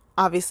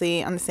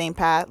obviously on the same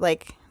path.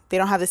 Like they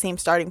don't have the same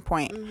starting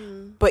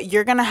point, but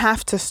you're gonna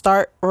have to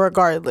start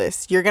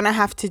regardless. You're gonna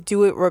have to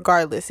do it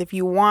regardless. If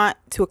you want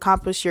to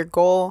accomplish your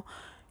goal,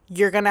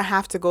 you're gonna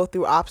have to go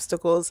through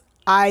obstacles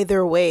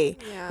either way.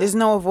 There's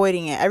no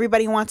avoiding it.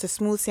 Everybody wants a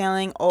smooth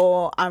sailing.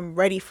 Oh, I'm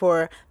ready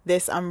for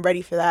this, I'm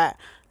ready for that.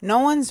 No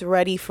one's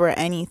ready for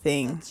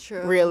anything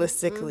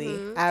realistically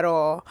at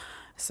all.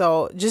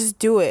 So just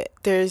do it.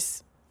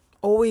 There's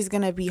always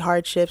gonna be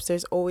hardships,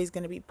 there's always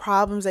gonna be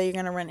problems that you're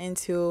gonna run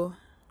into.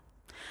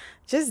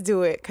 Just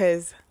do it,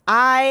 because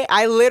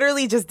I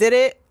literally just did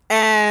it,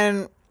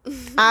 and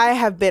I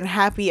have been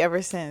happy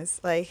ever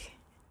since. Like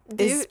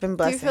it's been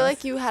blessings. Do you feel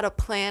like you had a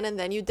plan and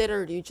then you did it,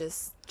 or you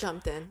just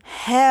jumped in?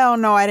 Hell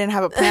no, I didn't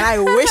have a plan. I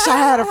wish I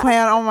had a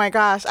plan. Oh my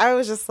gosh, I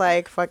was just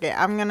like, fuck it,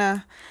 I'm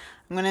gonna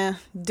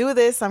do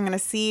this. I'm gonna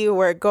see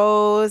where it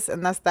goes,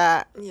 and that's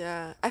that.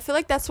 Yeah, I feel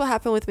like that's what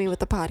happened with me with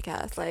the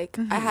podcast. Like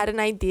I had an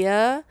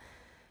idea,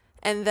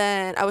 and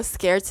then I was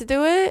scared to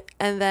do it,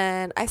 and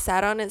then I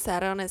sat on it,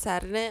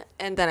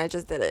 and then I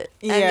just did it.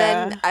 Yeah. And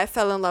then I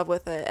fell in love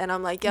with it, and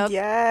I'm like, yep,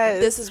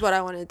 this is what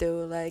I want to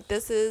do. Like,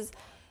 this is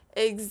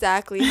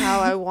exactly how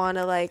I want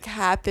to, like,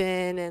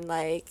 happen and,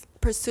 like,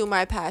 pursue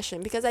my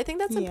passion, because I think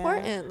that's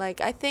important. Like,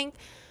 I think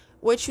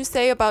what you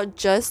say about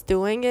just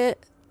doing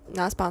it,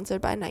 not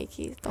sponsored by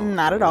Nike.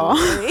 Not at all.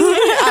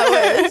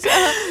 I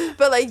wish.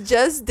 But, like,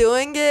 just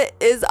doing it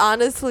is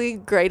honestly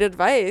great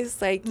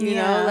advice. Like, you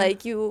know,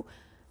 like, you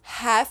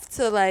have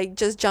to like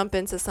just jump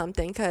into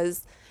something,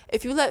 because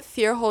if you let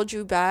fear hold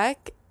you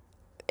back,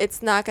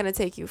 it's not going to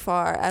take you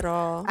far at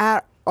all.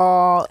 At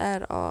all.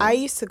 I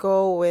used to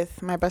go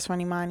with my best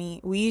friend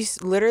Imani. We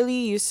literally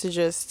used to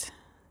just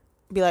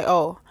be like,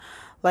 oh,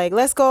 like,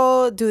 let's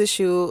go do the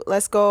shoot,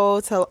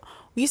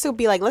 we used to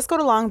be like, let's go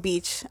to Long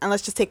Beach and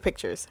let's just take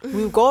pictures.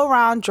 We would go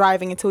around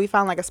driving until we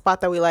found like a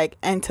spot that we like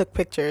and took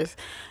pictures.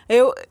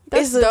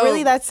 It's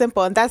really that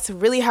simple, and that's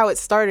really how it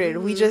started.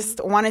 We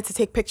just wanted to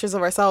take pictures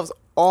of ourselves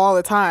all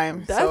the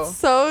time. That's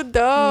so dope.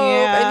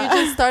 Yeah. And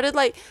you just started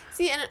like,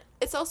 see, and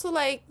it's also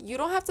like, you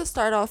don't have to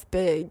start off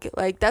big.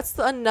 Like, that's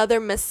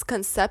another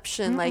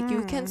misconception. Like,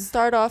 you can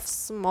start off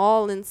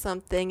small in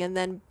something and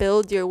then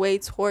build your way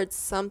towards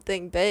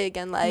something big,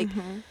 and like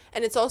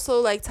and it's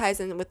also like ties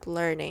in with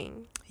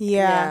learning.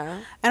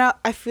 Yeah. And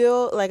I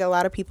feel like a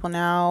lot of people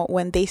now,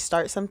 when they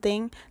start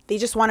something, they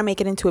just want to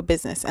make it into a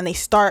business. And they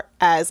start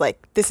as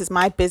like, this is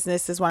my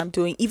business, this is what I'm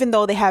doing, even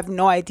though they have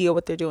no idea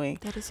what they're doing.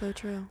 That is so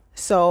true.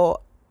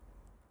 So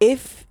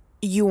if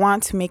you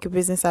want to make a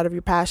business out of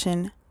your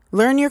passion,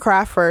 learn your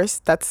craft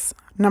first. That's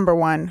number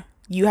one.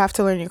 You have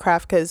to learn your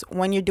craft, because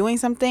when you're doing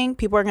something,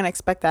 people are going to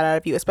expect that out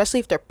of you,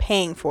 especially if they're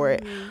paying for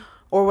it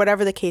or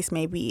whatever the case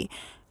may be.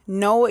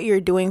 Know what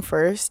you're doing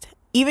first.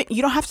 Even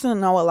you don't have to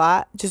know a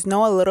lot, just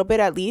know a little bit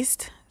at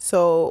least,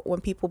 so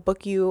when people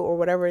book you or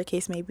whatever the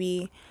case may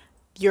be,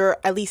 you're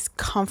at least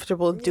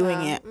comfortable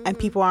doing it. And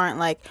people aren't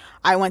like,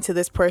 I went to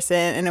this person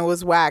and it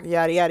was whack,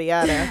 yada yada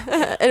yada.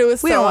 And it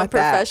was so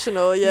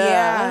unprofessional.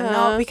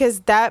 No,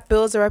 because that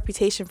builds a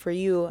reputation for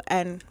you,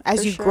 and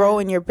as you grow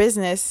in your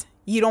business,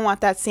 you don't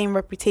want that same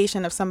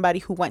reputation of somebody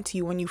who went to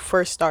you when you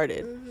first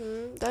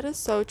started. That is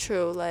so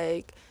true.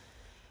 Like,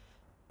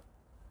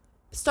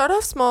 start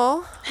off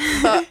small,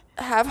 but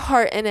have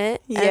heart in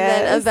it, and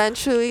then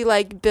eventually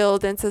like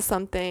build into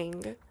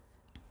something,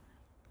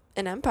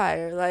 an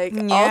empire. Like,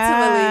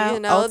 ultimately,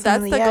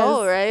 that's the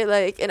goal, right?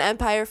 Like, an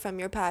empire from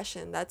your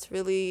passion. That's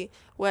really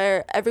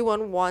where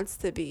everyone wants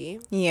to be.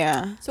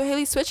 Yeah. So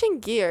Haley, switching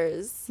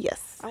gears.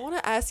 Yes. I want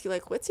to ask you,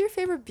 like, what's your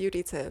favorite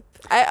beauty tip?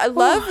 I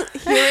love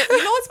hearing,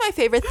 what's my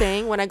favorite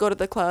thing when I go to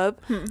the club?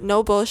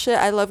 No bullshit.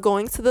 I love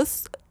going to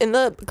in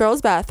the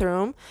girls'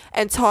 bathroom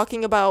and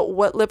talking about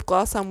what lip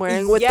gloss I'm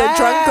wearing with the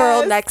drunk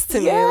girl next to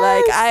me.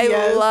 Like,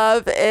 I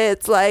love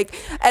it. Like,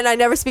 and I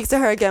never speak to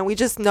her again. We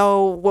just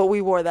know what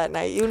we wore that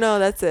night.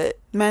 That's it.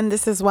 Men,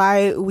 this is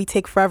why we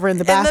take forever in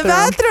the bathroom.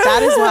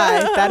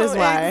 That is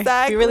why.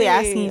 Exactly. We're really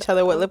asking each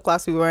other what lip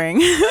gloss we're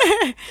wearing.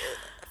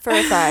 For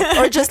a fact.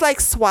 Or just like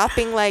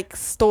swapping like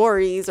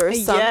stories or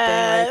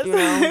something.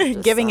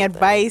 Like, giving something.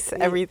 Advice,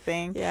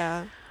 everything.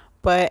 Yeah.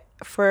 But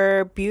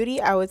for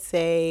beauty, I would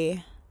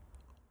say,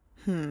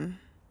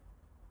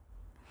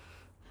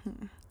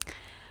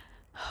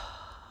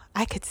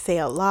 I could say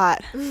a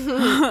lot.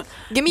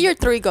 Give me your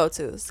 3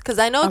 go-tos, because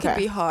I know it can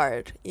be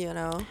hard,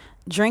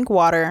 Drink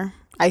water.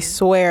 I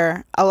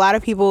swear, a lot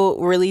of people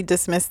really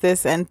dismiss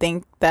this and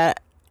think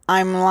that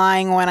I'm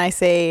lying when I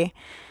say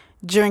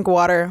drink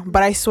water.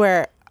 But I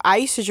swear, I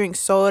used to drink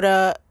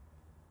soda,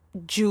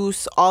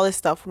 juice, all this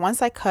stuff.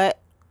 Once I cut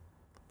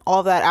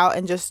all that out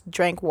and just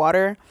drank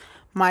water,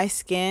 my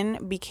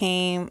skin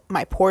became,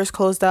 my pores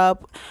closed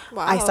up.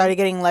 Wow. I started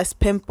getting less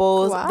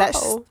pimples. Wow.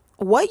 That's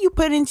what you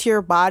put into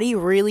your body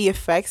really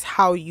affects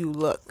how you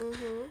look.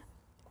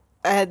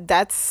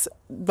 That's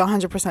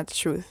 100% the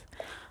truth.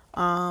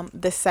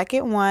 The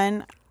second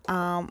one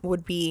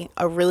would be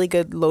a really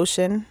good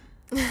lotion.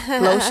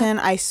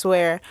 I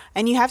swear.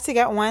 And you have to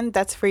get one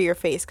that's for your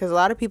face, because a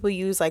lot of people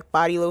use like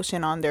body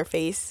lotion on their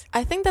face.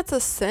 I think that's a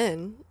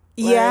sin.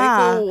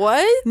 Yeah. Like,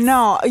 what?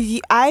 No,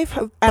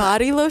 I've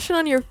body lotion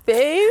on your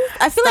face.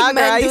 I feel like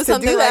men do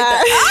something like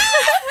that.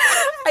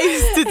 I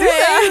used to do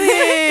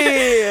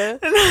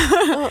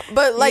that.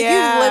 But like, you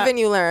live and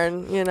you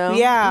learn,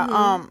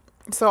 Yeah.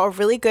 So a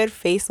really good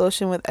face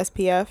lotion with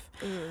SPF.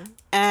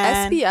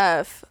 And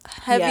SPF,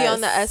 heavy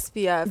on the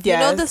SPF.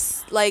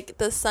 Yes.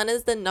 The sun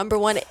is the number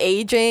one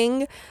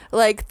aging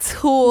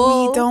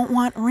tool. We don't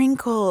want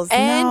wrinkles.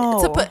 And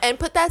to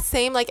put that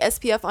same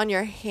SPF on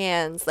your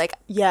hands.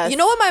 Yes. You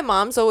know what my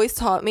mom's always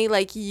taught me?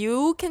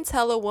 You can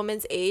tell a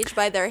woman's age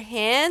by their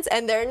hands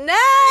and their neck.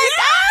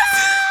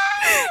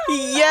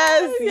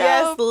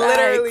 Yes,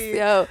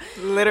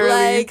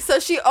 literally. So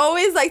she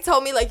always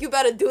told me you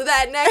better do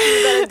that neck,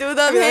 you better do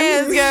them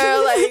hands,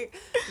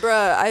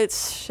 girl.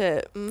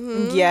 Shit.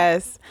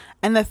 Yes.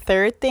 And the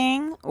third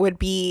thing would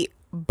be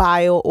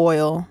bio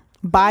oil.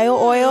 Bio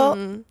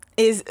oil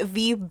is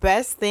the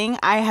best thing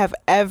I have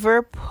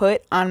ever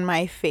put on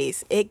my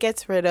face. It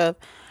gets rid of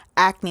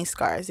acne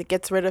scars. It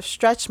gets rid of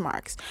stretch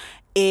marks.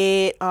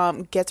 It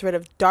gets rid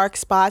of dark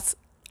spots.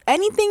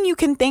 Anything you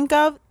can think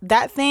of,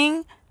 that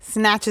thing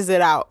snatches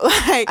it out.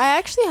 I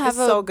actually have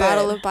a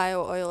bottle of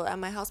bio oil at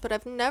my house, but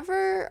I've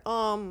never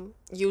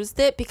used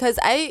it, because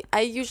I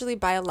usually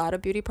buy a lot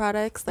of beauty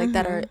products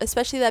that are,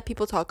 especially that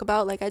people talk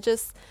about, I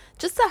just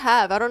to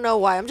have. I don't know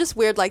why. I'm just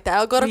weird like that.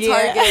 I'll go to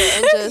Target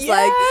and just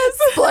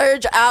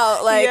splurge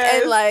out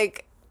and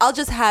I'll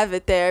just have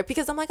it there,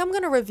 because I'm I'm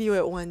gonna review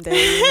it one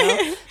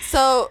day,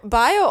 So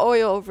bio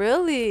oil,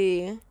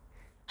 really,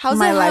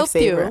 how's it helped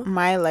you?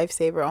 My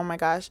lifesaver. Oh my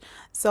gosh.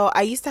 So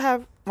I used to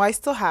have, I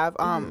still have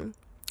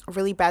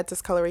really bad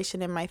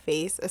discoloration in my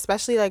face,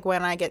 especially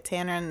when I get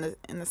tanner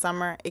in the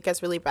summer. It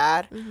gets really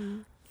bad.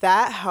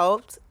 That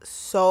helped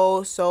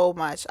so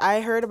much.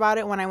 I heard about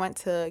it when I went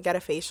to get a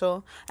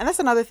facial, and that's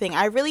another thing.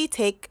 I really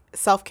take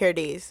self-care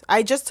days.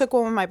 I just took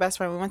one with my best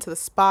friend. We went to the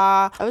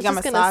spa. I was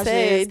just gonna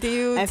say, do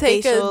you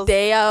take facials. A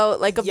day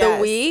out of the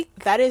week?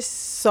 That is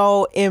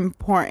so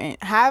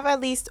important. Have at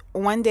least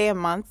one day a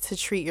month to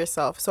treat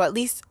yourself. So at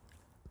least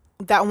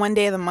that one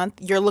day of the month,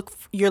 you're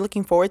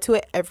looking forward to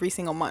it every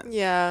single month.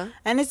 Yeah.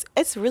 And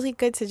it's really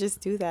good to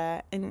just do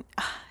that. And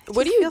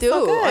what do you do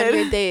on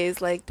your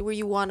days, like, where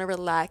you want to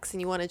relax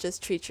and you want to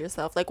just treat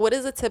yourself? Like, what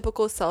is a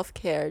typical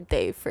self-care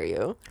day for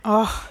you?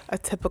 Oh, a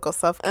typical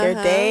self-care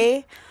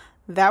day?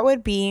 That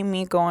would be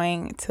me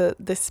going to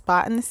this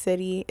spot in the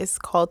city. It's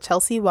called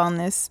Chelsea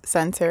Wellness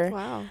Center.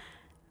 Wow.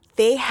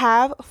 They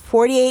have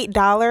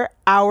 $48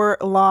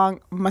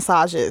 hour-long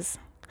massages.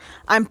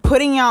 I'm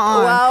putting y'all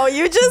on. Wow,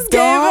 you just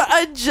gave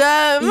a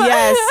gem.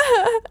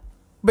 Yes.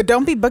 But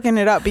don't be booking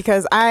it up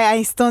because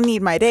I still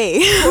need my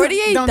day.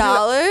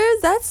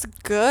 $48? That's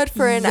good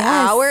for an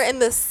hour in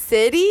the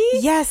city?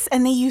 Yes,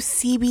 and they use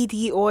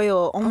CBD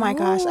oil. Oh my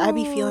gosh, I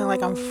be feeling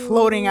like I'm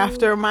floating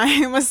after my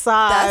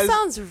massage. That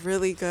sounds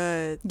really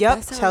good.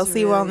 Yep,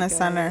 Chelsea Wellness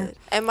Center.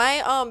 And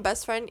my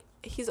best friend,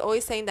 he's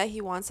always saying that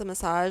he wants a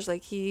massage.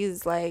 Like,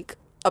 he's like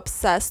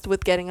obsessed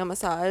with getting a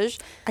massage.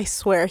 I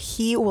swear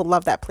he will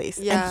love that place.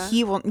 Yeah. And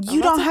he will.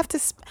 You don't have to.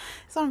 That's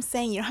what I'm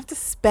saying. You don't have to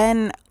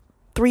spend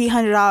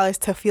 $300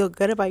 to feel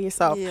good about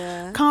yourself.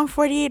 Yeah. Come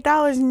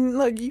 $48 and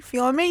look, you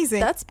feel amazing.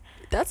 That's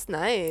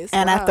nice.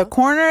 And at the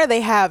corner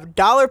they have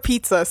dollar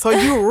pizza, so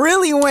you're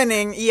really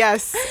winning.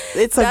 Yes,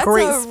 it's a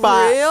great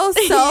spot. Real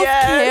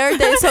self-care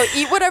day. So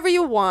eat whatever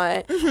you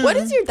want. What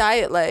is your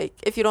diet like,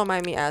 if you don't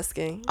mind me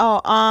asking?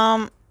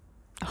 That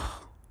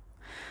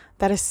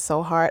is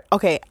so hard.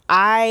 Okay,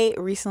 I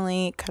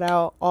recently cut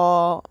out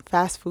all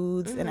fast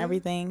foods and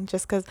everything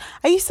just because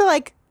I used to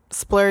like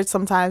splurge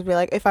sometimes, be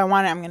like, if I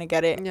want it, I'm gonna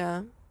get it.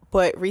 Yeah.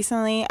 But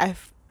recently, I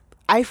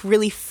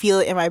really feel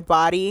it in my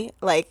body.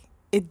 Like,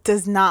 it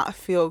does not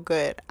feel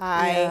good.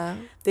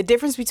 The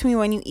difference between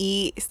when you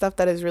eat stuff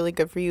that is really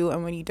good for you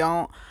and when you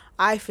don't,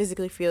 I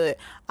physically feel it.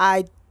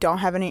 I don't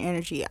have any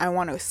energy. I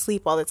want to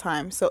sleep all the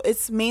time. So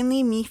it's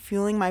mainly me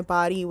fueling my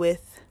body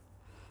with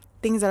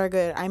things that are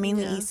good. I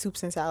mainly eat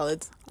soups and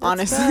salads.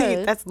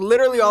 Honestly, that's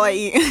literally all I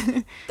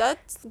eat.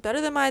 That's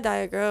better than my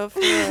diet, girl. For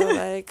real.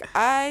 Like,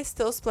 I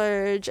still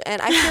splurge, and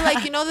I feel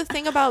like, you know, the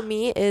thing about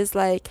me is,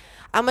 like,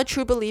 I'm a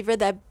true believer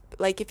that,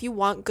 like, if you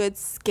want good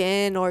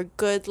skin or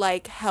good,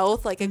 like,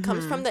 health, like, it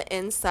comes from the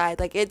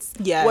inside. Like, it's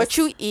what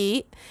you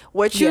eat,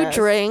 what you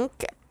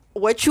drink,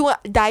 what you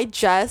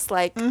digest,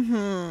 like,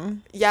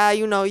 drugs,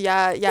 you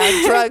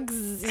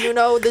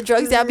know, the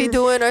drugs y'all be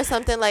doing or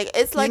something, like,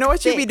 it's like, you know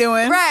what you be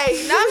doing,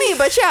 right? Not me,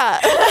 but yeah.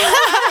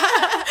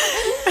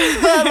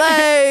 But,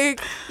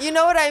 like, you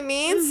know what I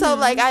mean? So,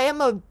 like, I am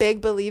a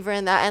big believer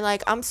in that, and,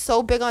 like, I'm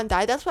so big on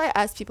diet. That's why I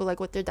ask people, like,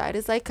 what their diet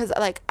is like, because,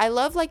 like, I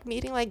love, like,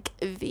 meeting, like,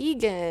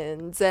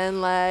 vegans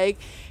and, like,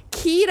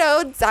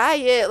 keto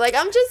diet. Like,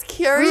 I'm just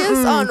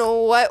curious on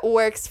what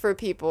works for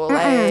people.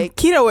 Like,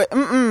 keto.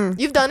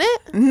 You've done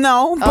it?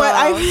 No, but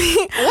what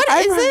is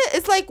it?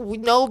 It's like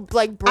no,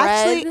 like, bread.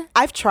 Actually,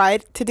 I've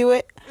tried to do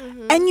it,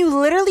 and you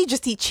literally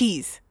just eat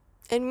cheese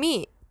and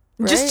meat.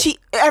 Right? Just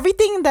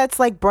everything that's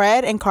like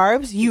bread and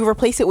carbs, you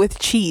replace it with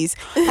cheese.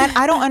 And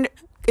I don't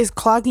is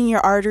clogging your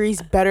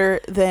arteries better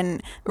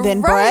than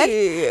bread?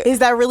 Is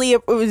that really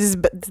is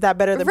that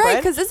better than bread? Right,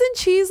 because isn't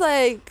cheese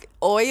like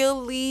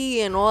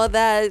oily and all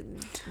that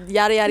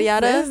yada yada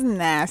yada? It's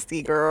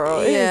nasty,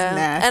 girl. It is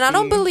nasty. And I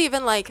don't believe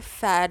in like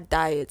fad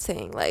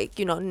dieting, like,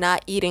 you know,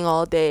 not eating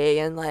all day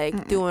and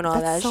like doing all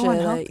that so shit.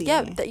 unhealthy.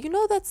 Like, you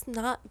know, that's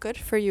not good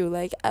for you,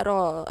 like, at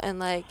all. And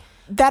like,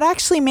 that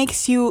actually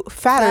makes you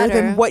fatter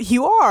than what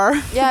you are.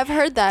 Yeah, I've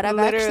heard that. I've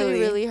actually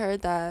really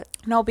heard that.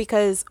 No,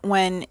 because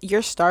when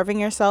you're starving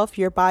yourself,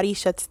 your body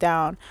shuts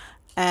down.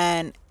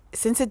 And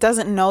since it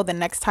doesn't know the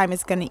next time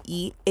it's going to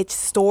eat, it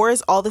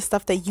stores all the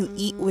stuff that you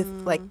eat with,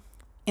 like,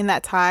 in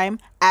that time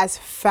as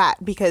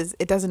fat because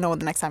it doesn't know what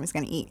the next time it's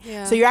going to eat.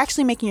 Yeah. So you're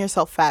actually making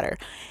yourself fatter.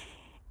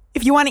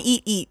 If you want to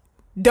eat.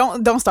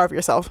 Don't starve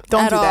yourself.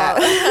 Don't do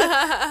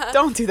that.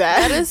 Don't do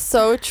that. That is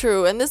so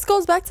true. And this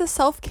goes back to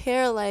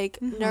self-care,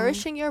 like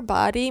nourishing your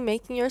body,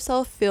 making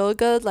yourself feel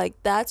good. Like,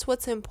 that's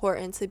what's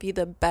important to be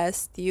the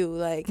best you.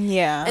 Like,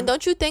 yeah. And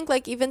don't you think,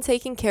 like, even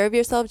taking care of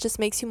yourself just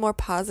makes you more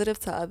positive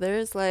to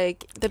others,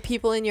 like the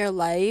people in your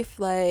life?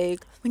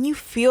 Like, when you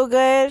feel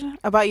good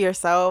about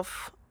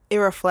yourself, it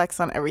reflects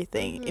on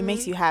everything. It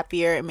makes you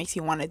happier. It makes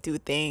you want to do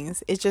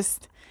things. It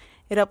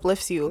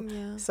uplifts you.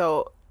 Yeah.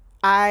 So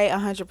I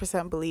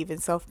 100% believe in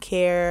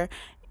self-care,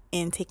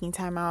 in taking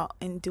time out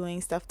and doing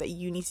stuff that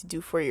you need to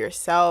do for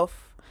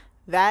yourself.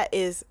 That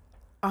is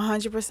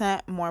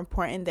 100% more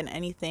important than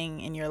anything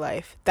in your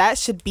life. That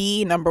should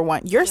be number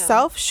one.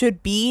 Yourself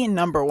should be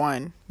number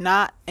one,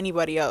 not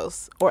anybody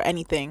else or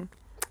anything.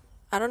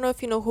 I don't know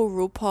if you know who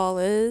RuPaul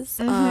is.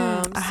 So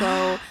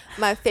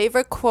my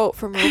favorite quote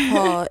from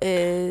RuPaul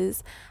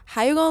is,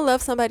 "How you gonna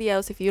love somebody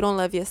else if you don't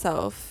love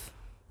yourself?"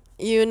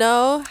 You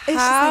know,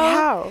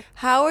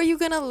 how are you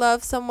gonna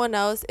love someone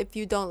else if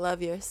you don't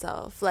love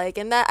yourself? Like,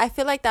 and that, I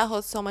feel like that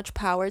holds so much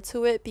power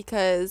to it,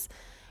 because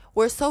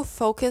we're so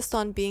focused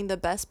on being the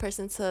best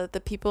person to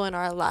the people in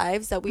our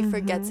lives that we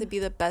forget to be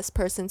the best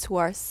person to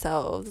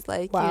ourselves.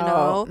 Like, you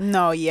know,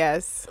 no,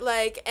 yes,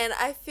 like, and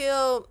I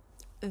feel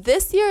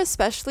this year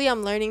especially,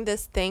 I'm learning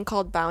this thing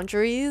called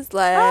boundaries.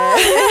 Like,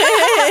 I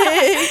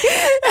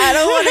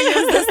don't want to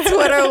use this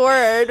Twitter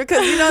word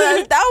because, you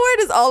know, that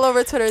word is all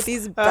over Twitter,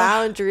 these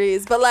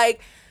boundaries. But,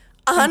 like,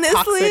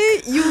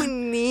 honestly, you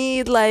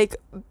need, like,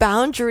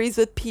 boundaries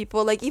with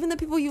people. Like, even the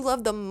people you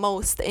love the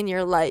most in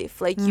your life.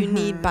 Like, you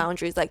need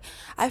boundaries. Like,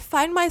 I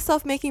find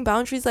myself making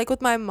boundaries, like,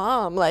 with my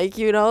mom. Like,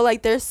 you know,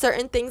 like, there's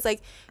certain things,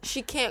 like,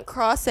 she can't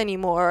cross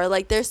anymore.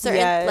 Like, there's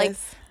certain, like,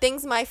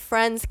 things my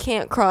friends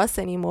can't cross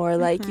anymore.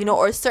 Like, you know,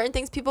 or certain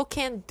things people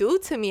can't do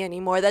to me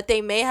anymore that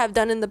they may have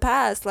done in the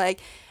past. Like,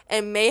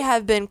 and may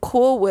have been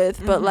cool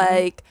with. But,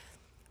 like,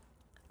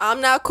 I'm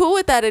not cool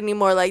with that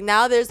anymore. Like,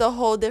 now there's a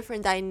whole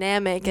different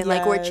dynamic, and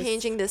like, we're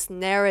changing this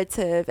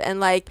narrative, and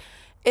like,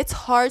 it's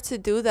hard to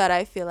do that,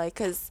 I feel like,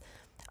 because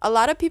a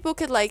lot of people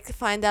could like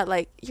find that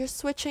like you're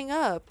switching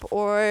up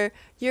or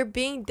you're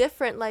being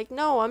different. Like,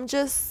 no, I'm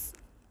just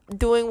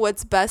doing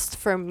what's best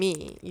for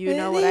me, you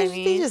know what I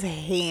mean? They just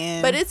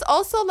hate. But it's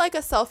also like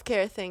a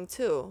self-care thing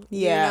too.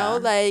 You know,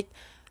 like,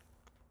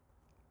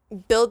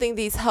 building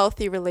these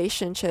healthy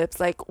relationships.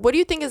 Like, what do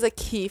you think is a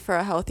key for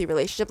a healthy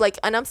relationship? Like,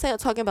 and I'm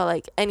talking about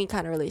like any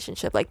kind of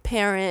relationship, like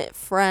parent,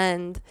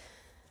 friend,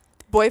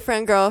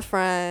 boyfriend,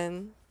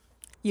 girlfriend.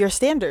 Your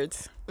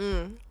standards.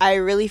 I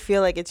really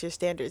feel like it's your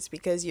standards,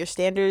 because your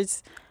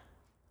standards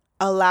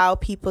allow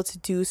people to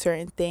do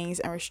certain things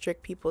and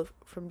restrict people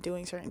from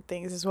doing certain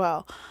things as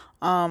well.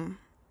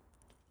 I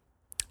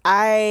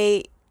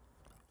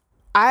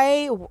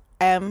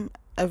am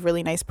a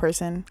really nice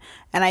person,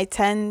 and I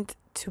tend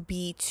to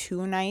be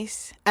too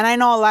nice. And I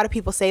know a lot of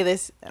people say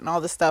this and all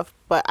this stuff,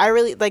 but I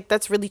really, like,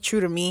 that's really true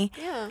to me.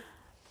 Yeah.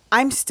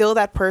 I'm still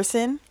that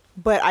person,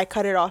 but I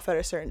cut it off at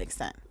a certain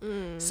extent.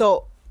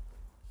 So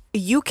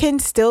you can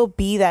still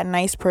be that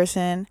nice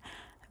person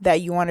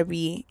that you want to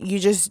be. You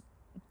just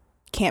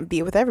can't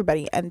be with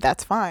everybody, and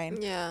that's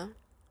fine. Yeah.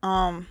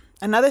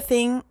 Another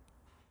thing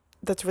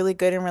that's really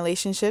good in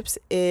relationships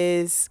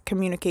is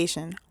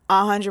communication.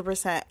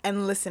 100%.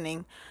 And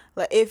listening.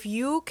 Like, if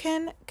you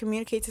can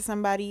communicate to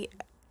somebody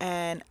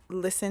and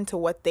listen to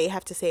what they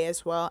have to say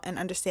as well and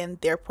understand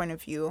their point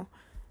of view,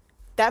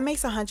 that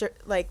makes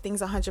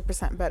things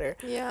 100% better.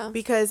 Yeah.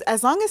 Because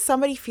as long as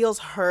somebody feels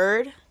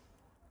heard,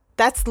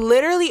 that's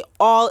literally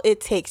all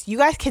it takes. You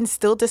guys can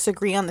still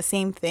disagree on the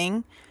same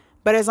thing,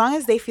 but as long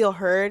as they feel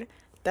heard,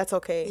 that's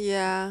okay.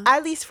 Yeah.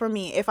 At least for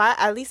me, if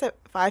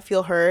I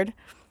feel heard,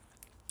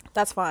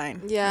 that's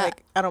fine. Yeah.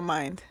 Like, I don't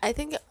mind. I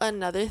think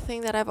another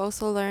thing that I've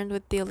also learned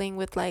with dealing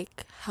with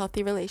like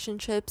healthy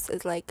relationships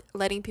is like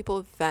letting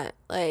people vent.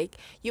 Like,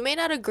 you may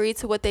not agree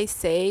to what they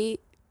say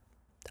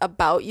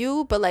about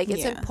you, but like,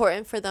 it's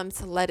important for them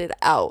to let it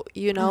out,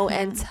 you know,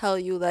 and tell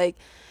you, like,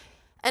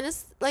 and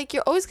it's like,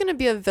 you're always going to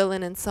be a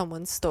villain in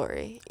someone's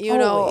story, you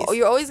know, or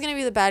you're always going to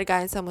be the bad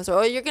guy in someone's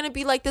story, or you're going to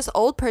be like this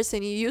old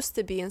person you used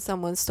to be in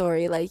someone's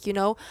story, like, you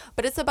know,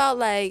 but it's about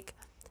like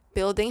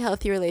building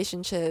healthy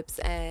relationships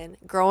and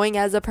growing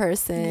as a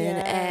person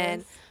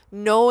and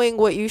knowing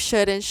what you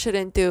should and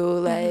shouldn't do.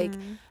 Like,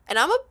 and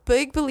I'm a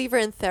big believer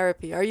in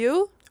therapy. Are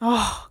you?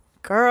 Oh,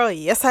 girl,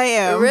 yes, I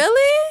am.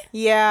 Really?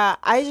 Yeah,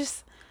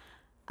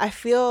 I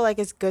feel like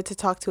it's good to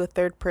talk to a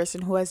third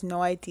person who has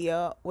no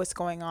idea what's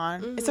going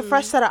on. It's a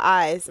fresh set of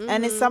eyes.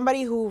 And it's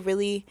somebody who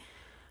really,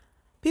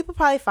 people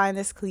probably find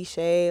this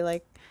cliche,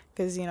 like,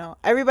 because, you know,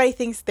 everybody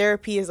thinks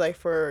therapy is like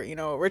for, you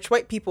know, rich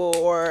white people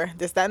or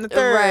this, that, and the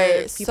third.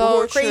 Right. People who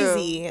are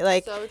crazy.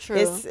 Like, so true.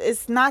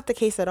 It's not the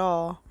case at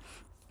all.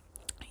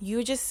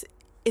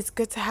 It's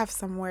good to have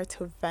somewhere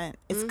to vent.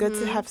 It's good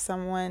to have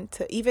someone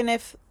to, even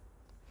if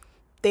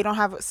they don't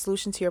have a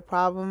solution to your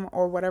problem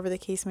or whatever the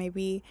case may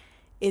be,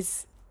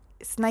 it's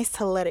nice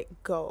to let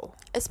it go.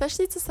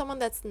 Especially to someone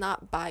that's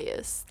not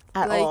biased.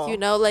 At like, all. you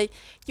know, like,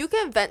 you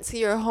can vent to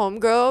your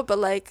homegirl, but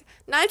like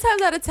 9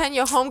 times out of 10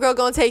 your homegirl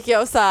gonna take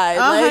your side. 100%.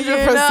 Like, you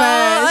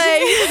know,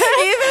 like,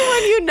 even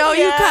when you know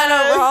you kind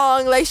of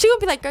wrong, like, she gonna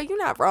be like, girl, you're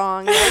not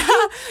wrong. Like,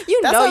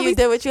 you know you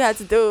did what you had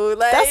to do.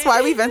 Like, that's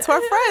why we vent to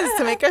our friends,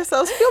 to make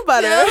ourselves feel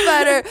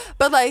better.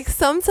 But like,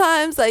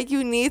 sometimes like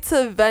you need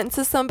to vent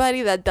to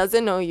somebody that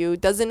doesn't know you,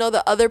 doesn't know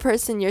the other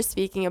person you're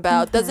speaking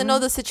about, doesn't know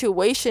the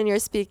situation you're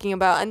speaking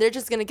about, and they're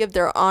just gonna give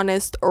their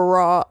honest,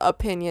 raw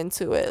opinion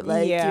to it.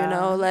 Like, you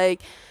know,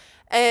 like,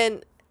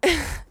 and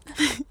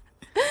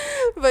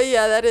but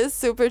yeah, that is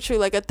super true.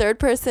 Like, a third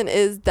person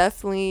is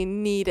definitely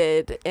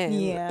needed, and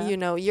you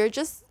know, you're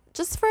just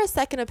for a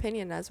second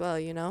opinion as well,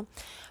 you know.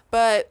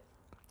 But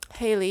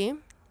Haley,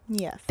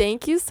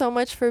 thank you so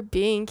much for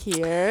being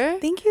here.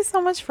 Thank you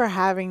so much for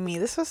having me.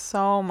 This was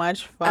so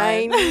much fun.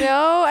 I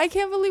know. I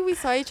can't believe we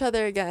saw each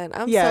other again.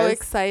 I'm so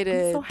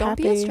excited. I'm so Don't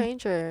be a happy.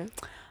 stranger.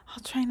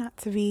 I'll try not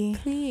to be.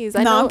 Please.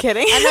 I'm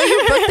kidding. I know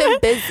you're booked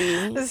and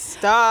busy.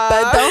 Stop.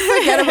 But don't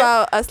forget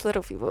about us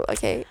little people,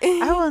 okay?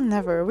 I will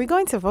never. We're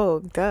going to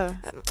Vogue. Duh.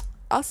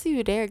 I'll see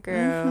you there,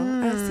 girl.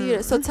 I'll see you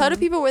there. So tell the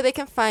people where they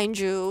can find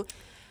you,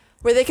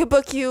 where they can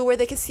book you, where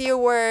they can see your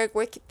work,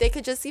 where they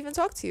could just even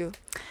talk to you.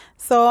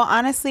 So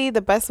honestly,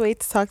 the best way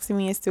to talk to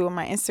me is through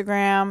my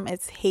Instagram.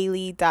 It's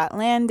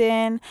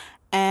Haley.Landon.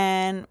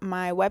 And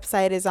my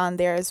website is on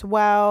there as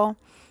well.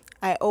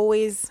 I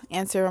always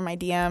answer my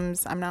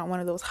DMs. I'm not one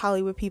of those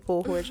Hollywood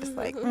people who are just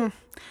like,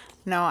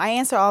 No, I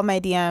answer all my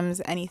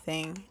DMs,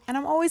 anything. And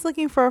I'm always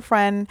looking for a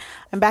friend.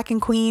 I'm back in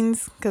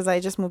Queens because I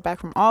just moved back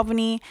from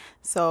Albany.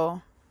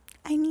 So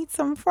I need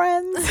some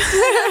friends.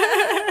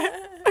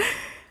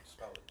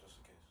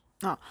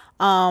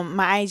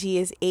 My IG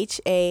is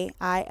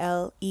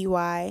HAILEY.LANDIN.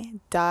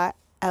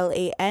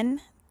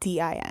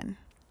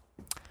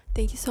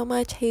 Thank you so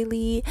much,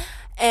 Haley.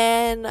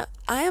 And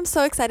I am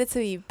so excited to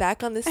be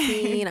back on the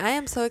scene. I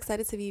am so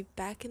excited to be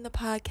back in the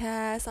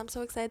podcast. I'm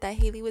so excited that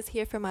Haley was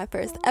here for my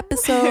first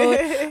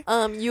episode.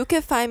 You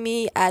can find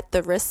me at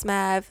the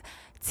Rismav,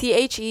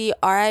 TheRismav.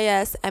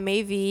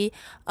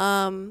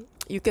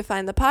 You can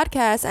find the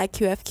podcast at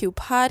QFQ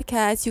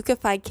Podcast. You can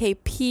find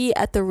KP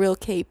at The Real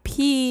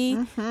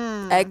KP,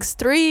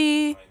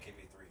 X3.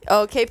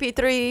 Oh,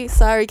 KP3.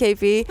 Sorry,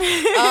 KP.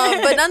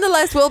 But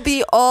nonetheless, we'll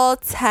be all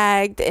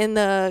tagged in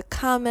the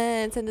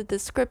comments and the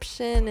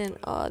description and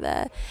all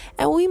that.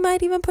 And we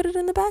might even put it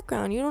in the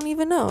background. You don't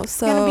even know. So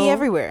It's going to be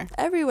everywhere.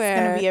 Everywhere.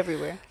 It's going to be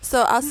everywhere.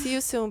 So I'll see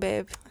you soon,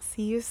 babe.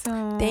 See you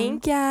soon.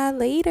 Thank ya.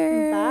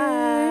 Later.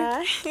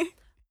 Bye.